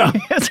cheeks is what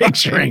I'm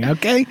picturing,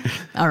 okay?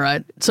 All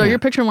right. So you're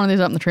picturing one of these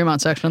up in the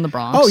Tremont section in the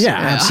Bronx. Oh, yeah,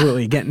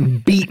 absolutely. Getting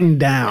beaten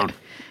down.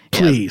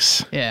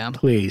 Please. Yeah.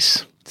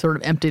 Please. Sort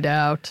of emptied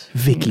out.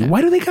 Vicky. Why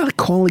do they got to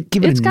call it,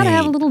 give it a name? It's got to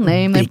have a little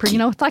name. Vicky. You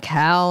know, it's like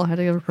Hal. Had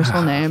to give it a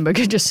personal name. But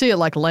you just see it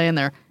like laying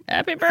there.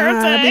 Happy birthday.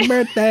 Happy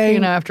birthday. You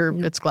know, after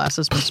its glass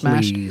has been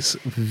smashed. Please,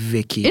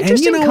 Vicky.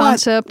 Interesting and you know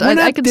concept. What? We're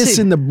not I can see.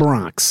 in the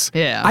Bronx.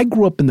 Yeah. I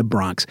grew up in the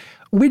Bronx.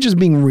 We're just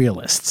being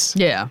realists.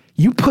 Yeah.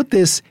 You put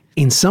this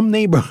in some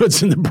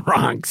neighborhoods in the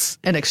Bronx.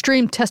 An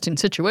extreme testing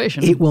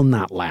situation. It will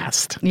not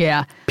last.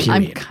 Yeah. Period.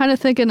 I'm kind of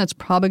thinking it's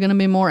probably going to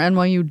be more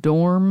NYU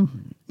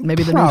dorm.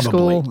 Maybe the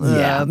Probably. new school.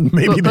 Yeah,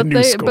 maybe the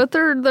new school. But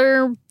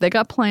they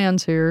got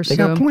plans here. They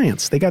got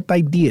plans. They got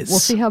ideas. We'll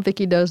see how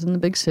Vicky does in the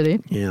big city.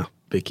 Yeah,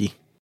 Vicky.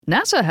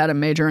 NASA had a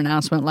major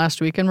announcement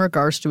last week in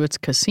regards to its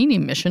Cassini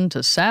mission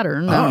to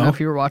Saturn. I don't know if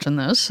you were watching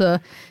this. I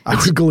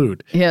was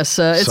glued. Yes,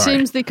 it Sorry.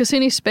 seems the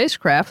Cassini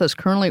spacecraft that's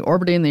currently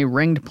orbiting the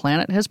ringed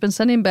planet has been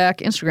sending back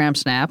Instagram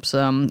snaps,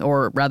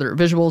 or rather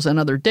visuals and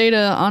other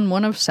data on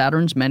one of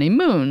Saturn's many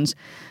moons.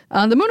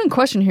 The moon in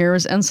question here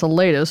is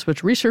Enceladus,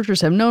 which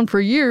researchers have known for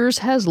years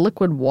has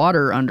liquid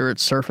water under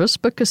its surface,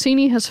 but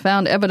Cassini has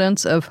found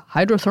evidence of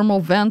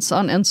hydrothermal vents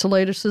on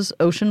Enceladus's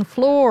ocean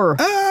floor.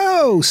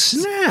 Oh,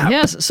 snap.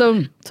 Yes,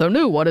 so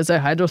new. What is a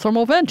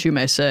hydrothermal vent, you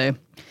may say?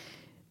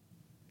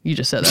 You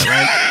just said that,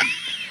 right?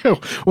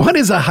 What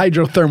is a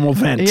hydrothermal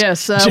vent?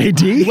 Yes.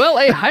 JD? Well,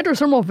 a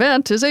hydrothermal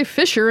vent is a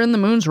fissure in the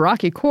moon's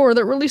rocky core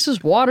that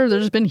releases water that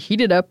has been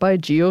heated up by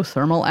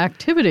geothermal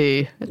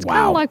activity. It's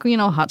kind of like,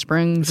 hot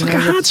springs. It's like a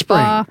hot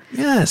spa.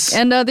 spring. Yes.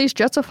 And these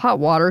jets of hot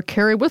water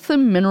carry with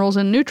them minerals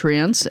and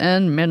nutrients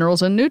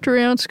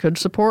could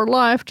support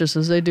life just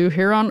as they do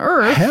here on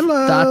Earth.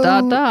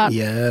 Hello.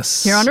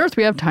 Yes. Here on Earth,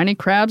 we have tiny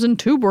crabs and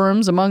tube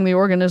worms among the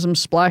organisms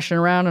splashing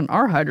around in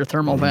our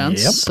hydrothermal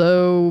vents. Yep.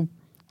 So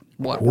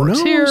what Who works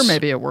knows? here,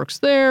 maybe it works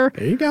there.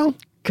 There you go.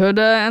 Could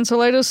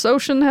Enceladus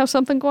Ocean have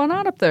something going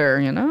on up there,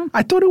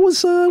 I thought it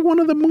was one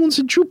of the moons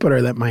of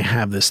Jupiter that might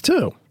have this,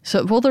 too.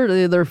 So, well,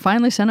 they're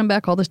finally sending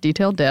back all this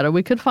detailed data.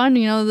 We could find,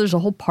 there's a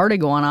whole party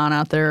going on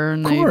out there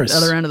in the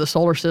other end of the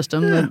solar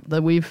system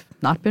that we've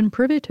not been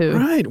privy to.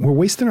 Right. We're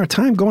wasting our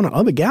time going to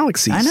other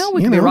galaxies. I know.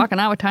 We could be rocking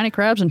out with tiny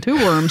crabs and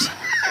tube worms.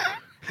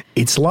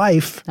 It's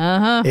life.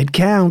 Uh-huh. It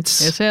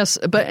counts. Yes.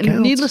 But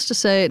needless to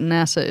say,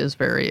 NASA is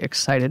very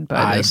excited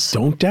by this. I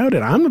don't doubt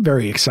it. I'm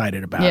very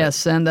excited about it.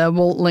 Yes, and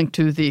we'll link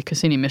to the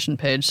Cassini mission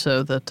page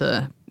so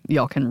that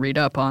y'all can read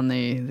up on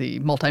the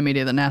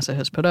multimedia that NASA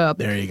has put up.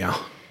 There you go.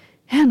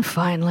 And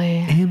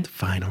finally,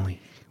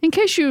 in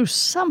case you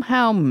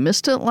somehow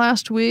missed it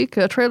last week,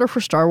 a trailer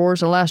for Star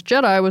Wars The Last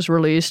Jedi was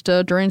released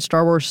during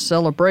Star Wars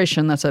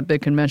Celebration. That's that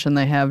big convention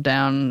they have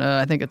down,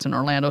 I think it's in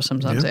Orlando.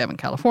 Sometimes they have in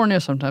California.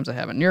 Sometimes they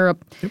have in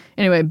Europe. Yep.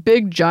 Anyway,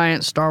 big,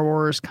 giant Star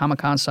Wars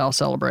Comic-Con style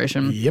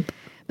celebration. Yep.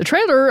 The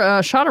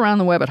trailer shot around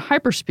the web at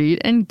hyperspeed,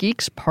 and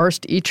geeks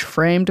parsed each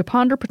frame to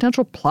ponder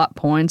potential plot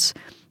points.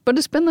 But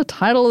it's been the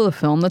title of the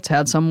film that's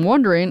had some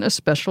wondering,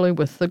 especially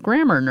with the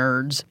grammar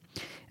nerds.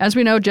 As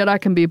we know,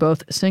 Jedi can be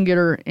both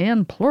singular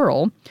and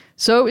plural.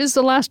 So is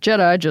The Last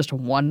Jedi just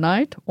one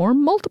night or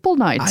multiple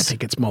nights? I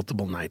think it's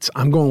multiple nights.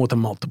 I'm going with the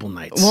multiple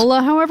nights.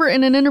 Well, however,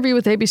 in an interview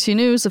with ABC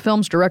News, the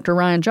film's director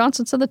Rian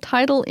Johnson said the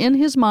title, in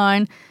his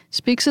mind,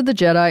 speaks of the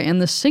Jedi in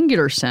the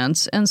singular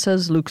sense and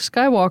says Luke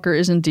Skywalker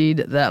is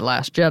indeed that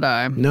last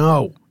Jedi.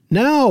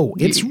 No,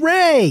 it's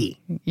Rey.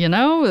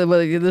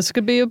 This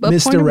could be a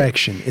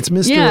misdirection. It's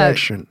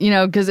misdirection.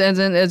 Yeah, because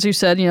as you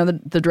said,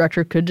 the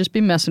director could just be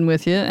messing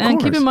with you.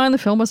 And keep in mind, the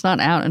film was not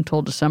out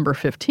until December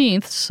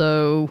 15th,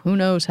 so who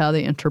knows how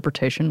the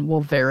interpretation will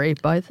vary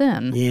by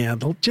then. Yeah,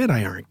 the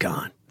Jedi aren't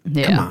gone.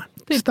 Yeah. Come on.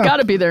 They've got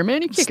to be there,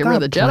 man. You can't get rid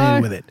of the Jedi. Stop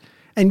playing with it.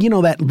 And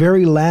that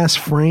very last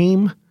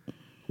frame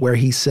where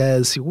he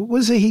says, what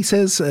was it? He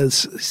says,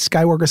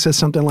 Skywalker says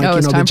something like,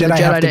 the Jedi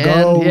have to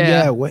go.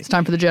 Yeah, it's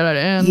time for the Jedi to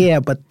end.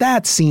 Yeah, but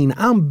that scene,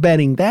 I'm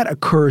betting that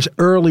occurs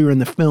earlier in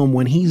the film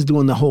when he's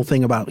doing the whole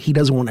thing about he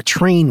doesn't want to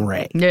train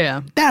Rey.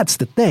 Yeah. That's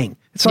the thing.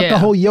 It's like the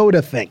whole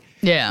Yoda thing.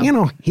 Yeah.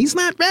 He's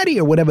not ready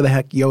or whatever the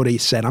heck Yoda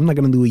said. I'm not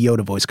going to do a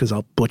Yoda voice because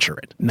I'll butcher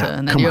it. No,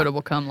 and then Yoda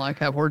will come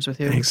have words with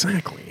you.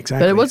 Exactly.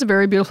 But it was a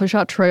very beautifully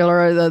shot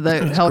trailer.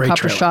 The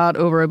helicopter shot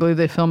over, I believe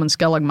they filmed in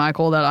Skellig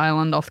Michael, that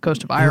island off the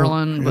coast of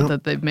Ireland, but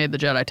that they've made the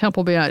Jedi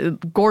Temple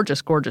behind.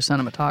 Gorgeous, gorgeous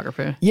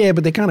cinematography. Yeah,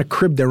 but they kind of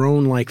cribbed their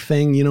own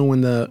thing,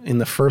 in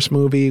the first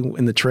movie,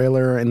 in the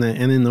trailer, and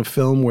in the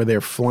film where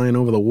they're flying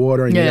over the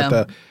water and you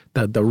got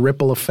the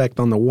ripple effect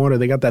on the water.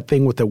 They got that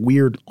thing with the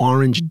weird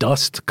orange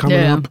dust coming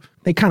up.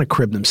 They kind of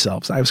cribbed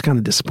themselves. I was kind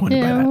of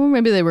disappointed by that. Or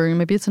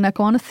maybe it's an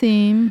echo on a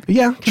theme.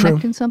 Yeah, true.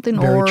 Connecting something,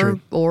 Very true.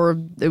 or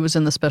it was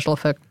in the special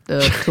effect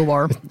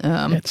toolbar.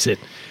 That's it.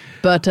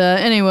 But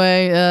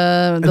anyway,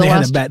 And they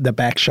had the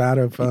back shot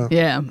of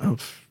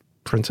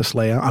Princess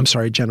Leia. I'm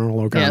sorry, General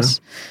Organa.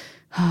 Yes.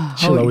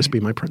 She'll always be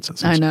my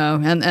princess. I know.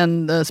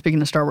 And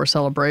speaking of Star Wars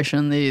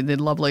Celebration, the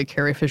lovely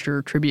Carrie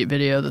Fisher tribute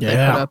video that they put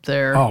up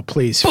there. Oh,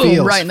 please. Boom,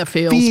 Feels. right in the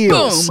feels.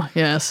 Feels. Boom.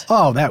 Yes.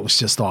 Oh, that was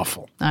just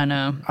awful. I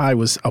know. I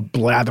was a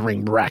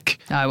blathering wreck.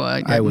 I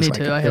was me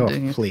like, too. I had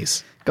to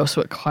please. go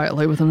sweat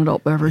quietly with an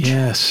adult beverage.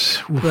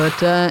 Yes.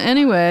 But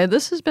anyway,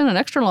 this has been an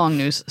extra long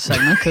news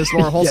segment because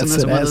Laura Holson Yes,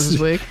 isn't it with has. us this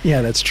week.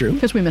 Yeah, that's true.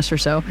 Because we miss her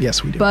so.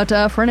 Yes, we do. But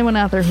for anyone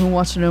out there who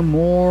wants to know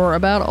more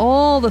about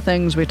all the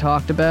things we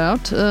talked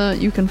about,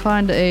 you can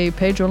find a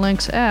page or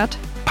links at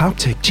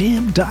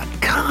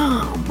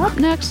PopTechJam.com. Up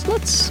next,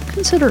 let's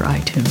consider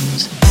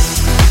iTunes.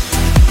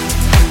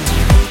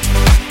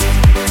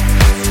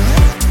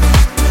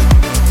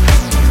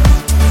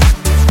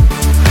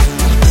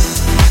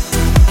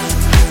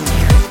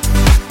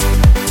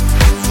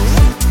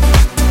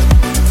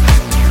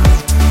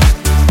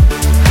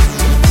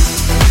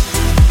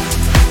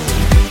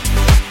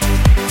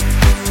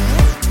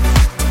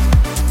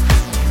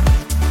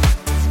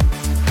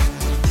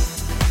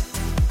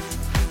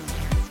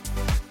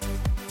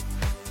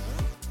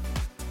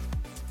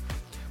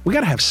 We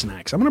got to have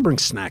snacks. I'm going to bring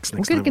snacks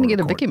next We're time. going to get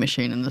a record. Vicky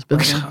machine in this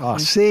building. Oh,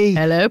 see?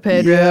 Hello,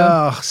 Pedro.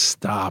 Yeah,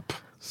 stop.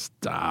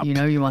 You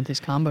know you want these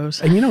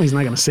combos. And you know he's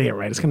not going to say it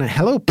right. It's going to,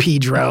 hello,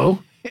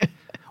 Pedro.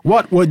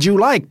 What would you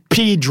like,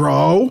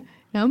 Pedro?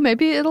 No,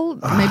 maybe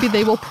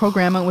they will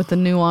program it with the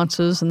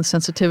nuances and the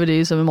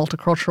sensitivities of a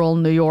multicultural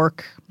New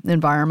York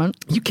environment.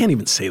 You can't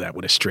even say that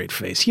with a straight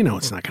face. You know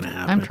it's not going to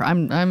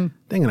happen. I'm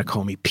They're going to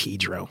call me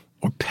Pedro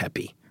or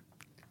Pepe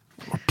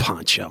or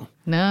Poncho.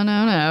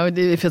 No.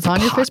 If it's on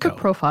your Paco. Facebook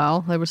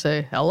profile, they would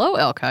say, "Hello,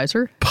 El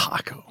Kaiser."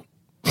 Paco.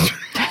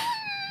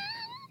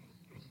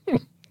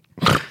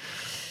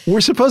 We're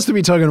supposed to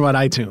be talking about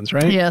iTunes,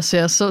 right? Yes.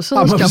 So let's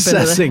I'm jump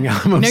obsessing. into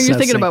that. I'm You're thinking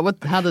obsessing.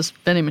 about how this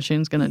vending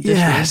machine's going to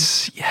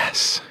dish you.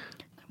 Yes.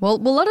 Well,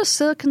 let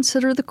us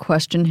consider the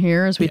question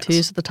here as we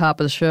tease at the top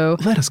of the show.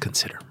 Let us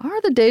consider.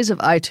 Are the days of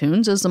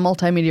iTunes as the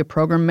multimedia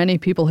program many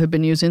people have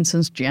been using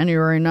since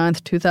January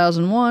 9th,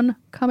 2001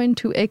 coming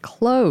to a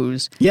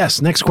close? Yes,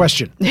 next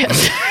question.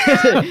 Yes.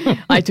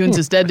 iTunes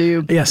is dead to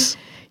you. Yes.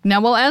 Now,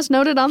 well, as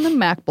noted on the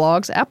Mac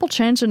blogs, Apple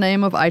changed the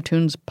name of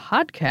iTunes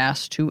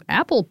Podcast to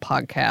Apple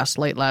Podcasts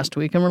late last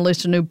week and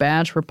released a new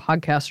badge for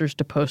podcasters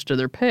to post to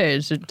their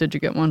page. Did you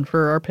get one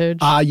for our page?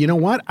 You know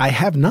what? I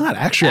have not.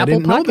 Actually, Apple I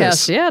didn't know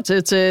Podcasts. this. Yeah,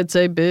 it's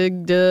a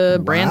big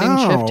branding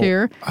shift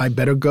here. I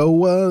better go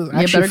You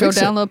better go fix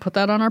it. download, put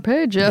that on our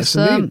page. Yes.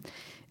 indeed.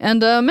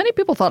 And many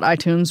people thought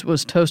iTunes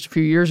was toast a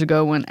few years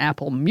ago when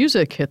Apple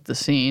Music hit the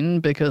scene,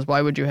 because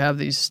why would you have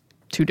these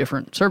two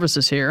different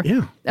services here?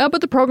 Yeah.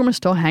 But the program is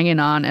still hanging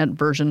on at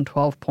version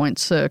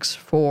 12.6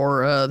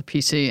 for the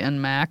PC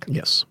and Mac.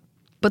 Yes.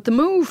 But the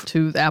move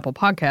to the Apple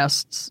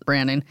Podcasts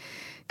branding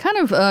kind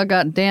of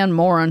got Dan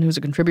Moran, who's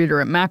a contributor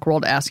at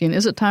Macworld, asking,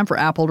 is it time for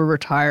Apple to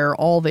retire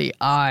all the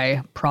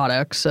i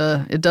products?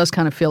 It does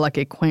kind of feel like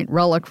a quaint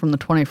relic from the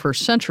 21st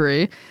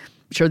century.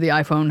 Sure, the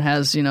iPhone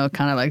has,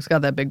 kind of like, it's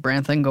got that big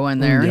brand thing going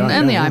there,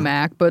 and the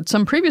iMac, but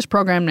some previous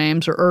program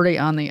names are already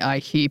on the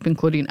iHeap,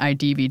 including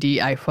iDVD,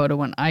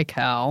 iPhoto, and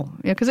iCal.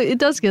 Yeah, because it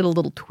does get a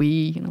little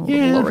twee, a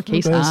little lowercase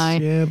it does. I.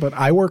 Yeah, but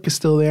iWork is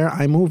still there.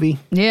 iMovie.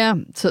 Yeah,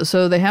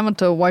 so they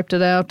haven't wiped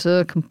it out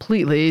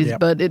completely, Yep.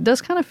 but it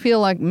does kind of feel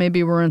like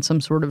maybe we're in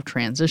some sort of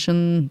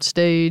transition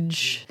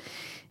stage.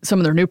 Some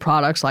of their new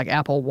products, like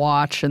Apple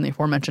Watch and the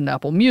aforementioned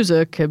Apple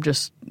Music, have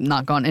just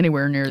not gone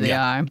anywhere near the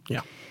eye.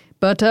 Yeah.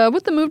 But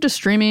with the move to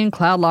streaming,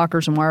 cloud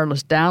lockers, and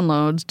wireless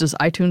downloads, does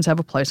iTunes have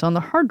a place on the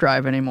hard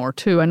drive anymore,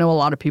 too? I know a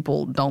lot of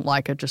people don't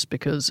like it just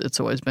because it's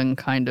always been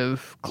kind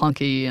of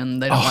clunky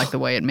and they don't like the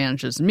way it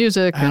manages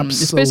music. And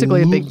it's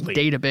basically a big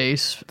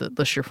database that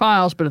lists your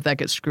files, but if that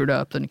gets screwed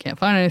up, then you can't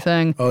find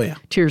anything. Oh, yeah.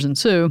 Tears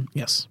ensue.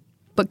 Yes.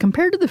 But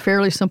compared to the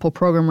fairly simple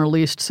program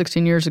released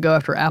 16 years ago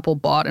after Apple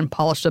bought and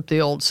polished up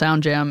the old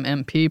SoundJam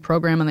MP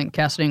program I think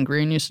Cassidy and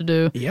Green used to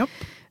do, Yep.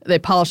 they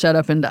polished that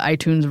up into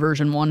iTunes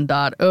version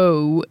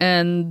 1.0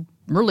 and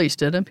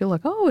released it, and people were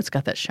like, oh, it's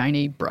got that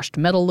shiny brushed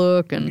metal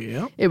look, and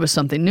it was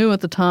something new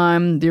at the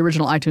time. The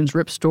original iTunes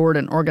RIP stored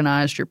and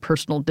organized your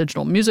personal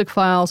digital music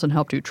files and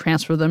helped you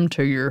transfer them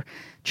to your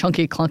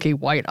chunky, clunky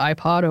white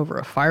iPod over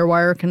a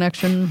FireWire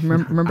connection.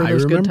 Remember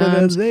those good times?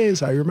 those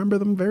days. I remember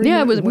them very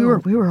well.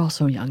 We were all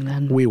so young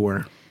then. We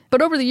were.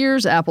 But over the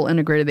years, Apple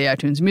integrated the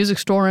iTunes Music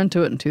Store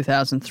into it in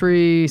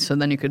 2003, so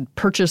then you could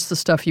purchase the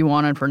stuff you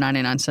wanted for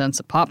 99 cents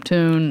a pop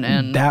tune.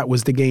 And that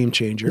was the game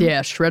changer.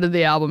 Yeah, shredded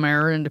the album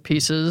era into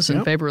pieces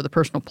in favor of the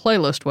personal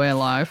playlist way of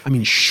life. I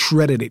mean,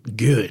 shredded it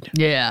good.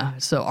 Yeah,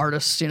 so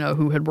artists,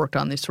 who had worked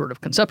on these sort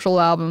of conceptual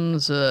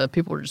albums,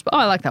 people were just,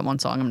 I like that one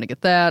song, I'm going to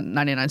get that,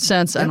 99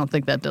 cents. I don't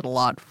think that did a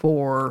lot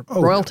for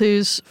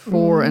royalties,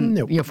 before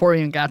we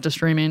even got to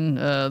streaming.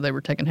 They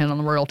were taking a hit on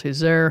the royalties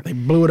there. They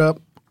blew it up,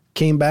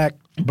 came back,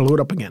 blew it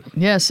up again.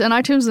 Yes, and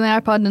iTunes and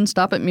the iPod didn't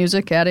stop at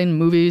music, adding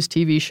movies,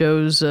 TV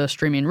shows,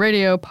 streaming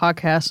radio,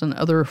 podcasts, and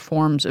other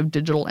forms of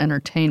digital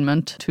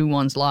entertainment to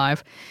one's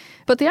life.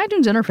 But the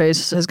iTunes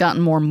interface has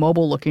gotten more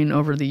mobile-looking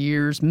over the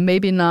years,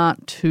 maybe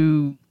not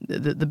to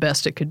the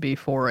best it could be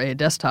for a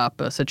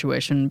desktop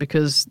situation,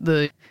 because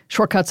the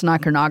shortcuts and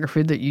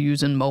iconography that you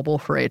use in mobile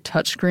for a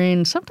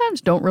touchscreen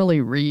sometimes don't really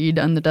read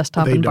on the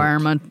desktop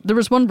environment. There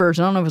was one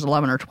version, I don't know if it was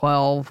 11 or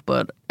 12,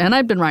 and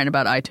I'd been writing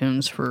about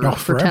iTunes for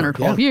 10 or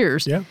 12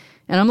 years. Yeah.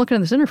 And I'm looking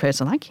at this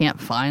interface, and I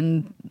can't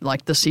find,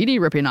 the CD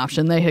ripping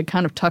option. They had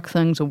kind of tucked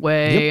things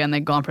away, and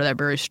they'd gone for that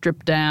very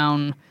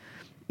stripped-down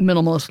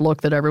minimalist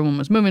look that everyone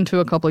was moving to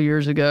a couple of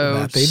years ago.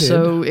 That they did.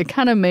 So it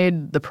kind of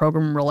made the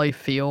program really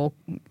feel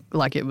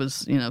like it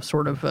was,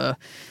 sort of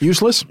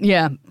useless?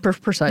 Yeah,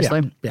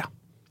 precisely. Yeah.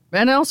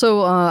 And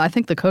also, I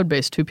think the code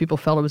base, too, people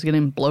felt it was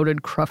getting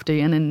bloated,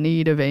 crufty, and in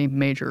need of a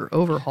major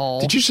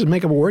overhaul. Did you just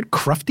make up a word?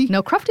 Crufty?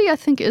 No, crufty, I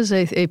think, is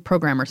a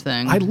programmer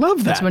thing. I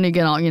love that. It's when you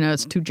get all,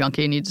 it's too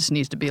junky and it just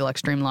needs to be,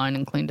 streamlined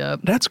and cleaned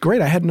up. That's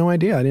great. I had no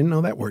idea. I didn't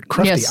know that word.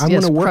 Crufty. Yes, I'm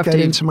going to work crufty. that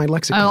into my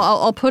lexicon.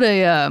 I'll put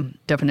a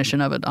definition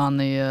of it on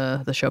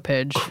the show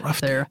page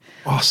Crufty. there.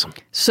 Awesome.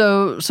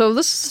 So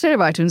this state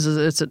of iTunes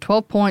it's at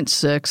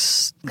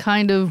 12.6,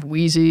 kind of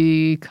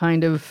wheezy,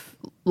 kind of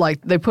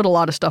they put a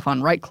lot of stuff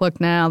on right click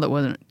now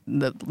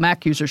that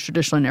Mac users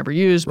traditionally never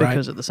used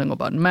because of the single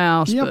button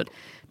mouse. Yep. But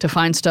to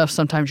find stuff,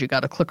 sometimes you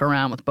got to click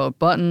around with both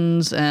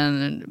buttons,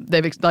 and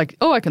they've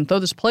I can throw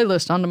this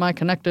playlist onto my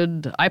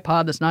connected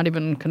iPod that's not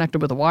even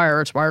connected with a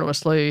wire; it's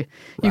wirelessly. Right.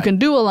 You can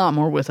do a lot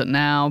more with it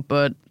now,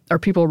 but are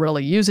people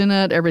really using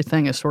it?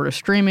 Everything is sort of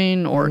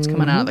streaming, or it's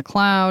coming out of the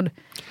cloud.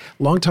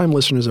 Longtime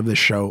listeners of this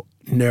show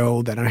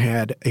know that I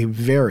had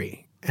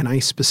and I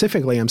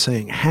specifically am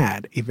saying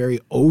had a very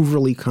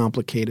overly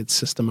complicated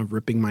system of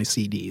ripping my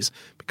CDs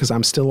because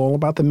I'm still all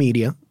about the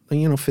media,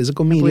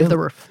 physical media. I believe there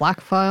were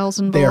FLAC files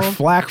involved. There are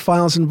FLAC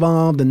files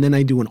involved, and then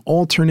I do an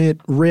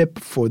alternate rip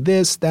for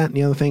this, that, and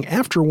the other thing.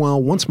 After a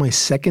while, once my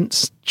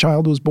second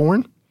child was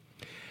born,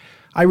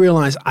 I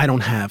realized I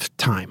don't have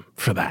time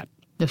for that.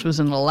 This was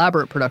an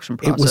elaborate production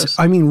process.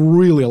 It was,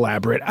 really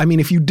elaborate.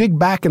 If you dig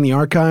back in the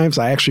archives,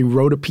 I actually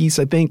wrote a piece,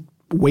 I think,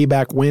 way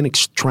back when,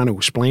 trying to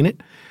explain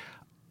it.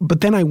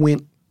 But then I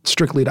went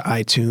strictly to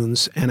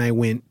iTunes, and I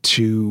went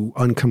to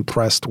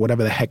uncompressed,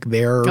 whatever the heck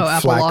they're.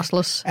 Apple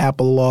Lossless.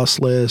 Apple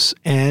Lossless.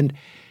 And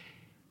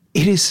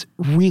it is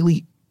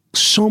really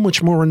so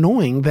much more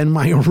annoying than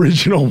my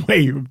original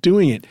way of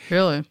doing it.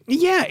 Really?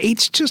 Yeah,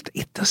 it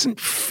doesn't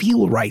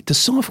feel right. The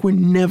software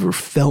never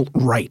felt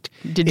right.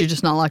 Did you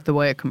just not like the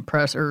way it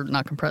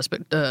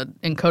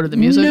encoded the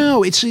music?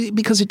 No, it's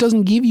because it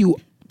doesn't give you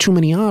too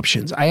many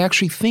options. I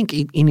actually think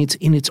in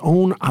its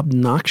own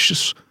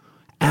obnoxious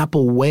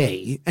Apple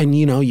way, and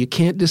you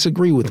can't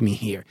disagree with me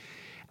here.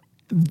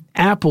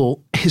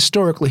 Apple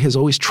historically has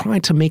always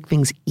tried to make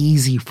things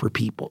easy for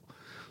people.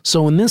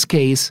 So in this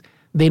case,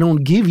 they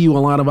don't give you a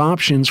lot of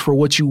options for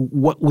what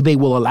they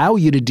will allow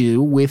you to do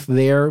with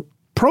their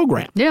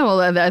program. Yeah,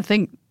 well, I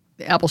think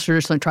Apple's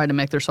traditionally tried to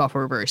make their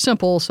software very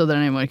simple so that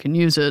anyone can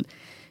use it,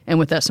 and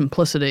with that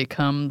simplicity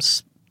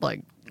comes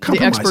the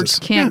experts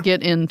can't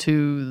get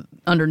into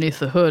underneath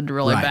the hood to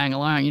really bang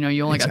along.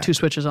 You only got two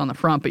switches on the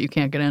front, but you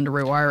can't get in to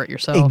rewire it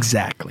yourself.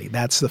 Exactly.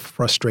 That's the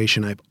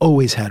frustration I've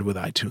always had with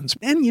iTunes.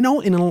 And,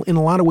 in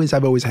a lot of ways,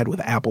 I've always had with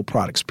Apple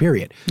products,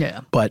 period. Yeah.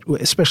 But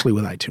especially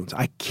with iTunes.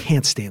 I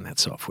can't stand that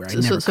software.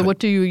 So what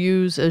do you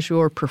use as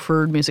your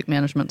preferred music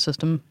management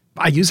system?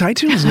 I use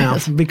iTunes now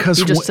because...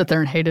 You just sit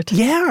there and hate it?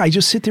 Yeah, I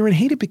just sit there and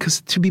hate it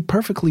because, to be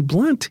perfectly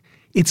blunt,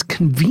 it's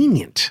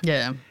convenient.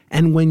 Yeah.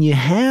 And when you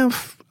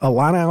have a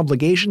lot of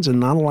obligations and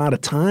not a lot of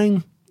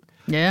time,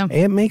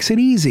 it makes it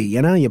easy.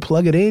 You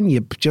plug it in, you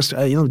just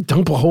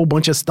dump a whole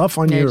bunch of stuff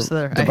on your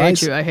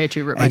device. I hate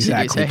you. Rip my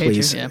exactly, CDs. I hate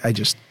please. You. Yeah. I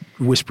just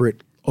whisper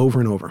it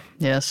over and over.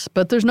 Yes,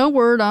 but there's no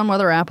word on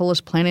whether Apple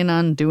is planning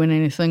on doing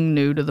anything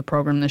new to the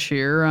program this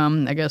year.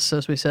 I guess,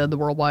 as we said, the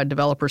Worldwide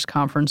Developers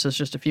Conference is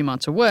just a few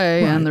months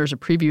away, and there's a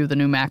preview of the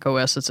new Mac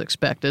OS that's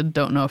expected.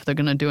 Don't know if they're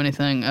going to do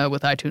anything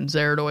with iTunes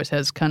there. It always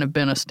has kind of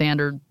been a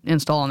standard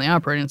install on the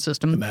operating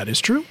system. That is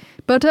true.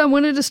 But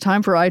when it is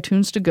time for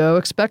iTunes to go,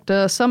 expect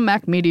some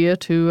Mac media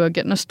to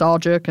get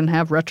nostalgic and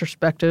have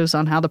retrospectives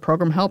on how the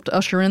program helped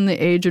usher in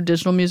the age of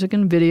digital music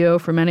and video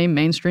for many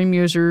mainstream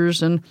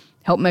users and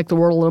help make the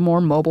world a little more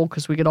mobile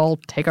because we could all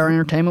take our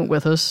entertainment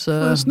with us.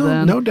 There's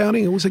no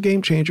doubting it was a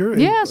game changer.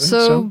 Yeah,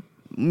 so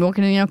we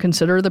can,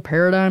 consider the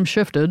paradigm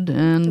shifted,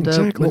 and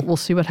Exactly. we'll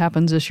see what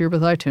happens this year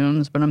with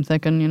iTunes. But I'm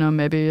thinking,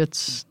 maybe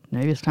it's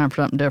time for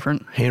something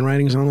different.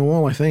 Handwriting's on the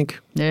wall, I think.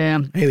 Yeah.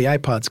 Hey, the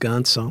iPod's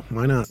gone, so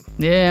why not?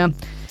 Yeah.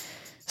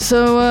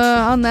 So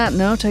on that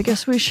note, I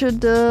guess we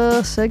should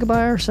say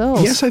goodbye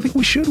ourselves. Yes, I think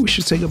we should. We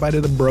should say goodbye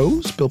to the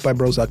bros.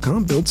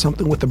 BuiltByBros.com. Build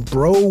something with the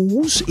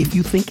bros. If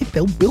you think it,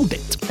 they'll build it.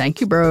 Thank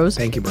you, bros.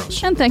 Thank you,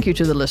 bros. And thank you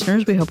to the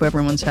listeners. We hope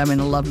everyone's having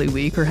a lovely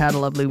week or had a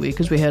lovely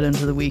week as we head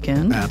into the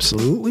weekend.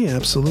 Absolutely,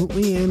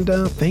 absolutely. And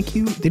thank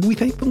you. Did we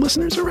thank the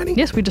listeners already?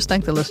 Yes, we just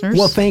thank the listeners.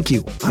 Well, thank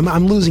you.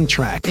 I'm losing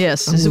track.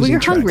 Yes, I'm when losing you're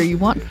track. hungry, you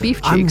want beef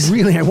cheeks.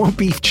 I want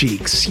beef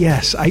cheeks.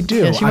 Yes, I do.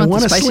 Yes, you I want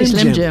the a spicy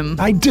Slim Jim.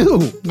 I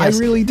do. Yes. I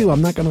really do.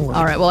 I'm not going to lie.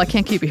 All right, well, I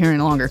can't keep you here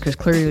any longer because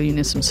clearly you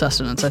need some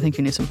sustenance. I think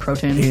you need some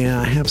protein.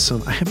 Yeah, I have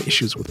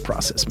issues with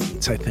processed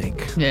meats, I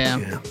think.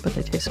 Yeah, but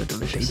they taste so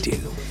delicious. They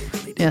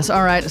do. Yes,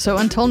 all right. So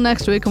until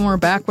next week, and we're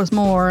back with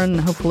more,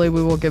 and hopefully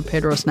we will give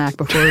Pedro a snack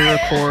before we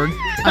record.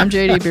 I'm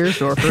JD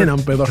Beersdorfer. And I'm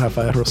Pedro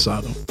Rafael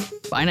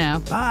Rosado. Bye now.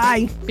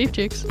 Bye. Beef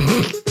cheeks.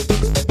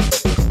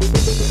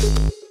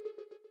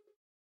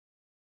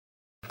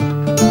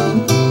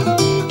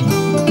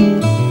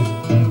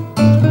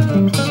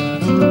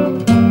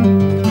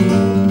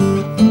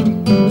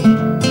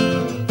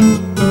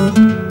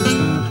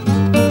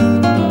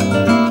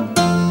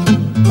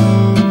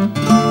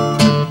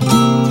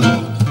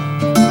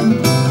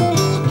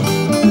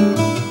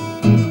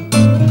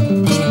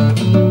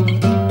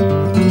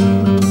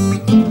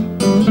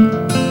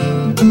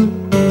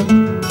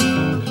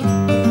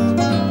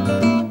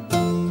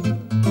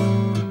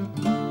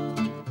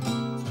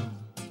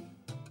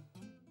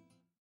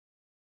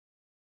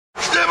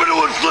 Step into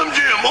a Slim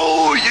Jim.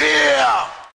 Oh, yeah.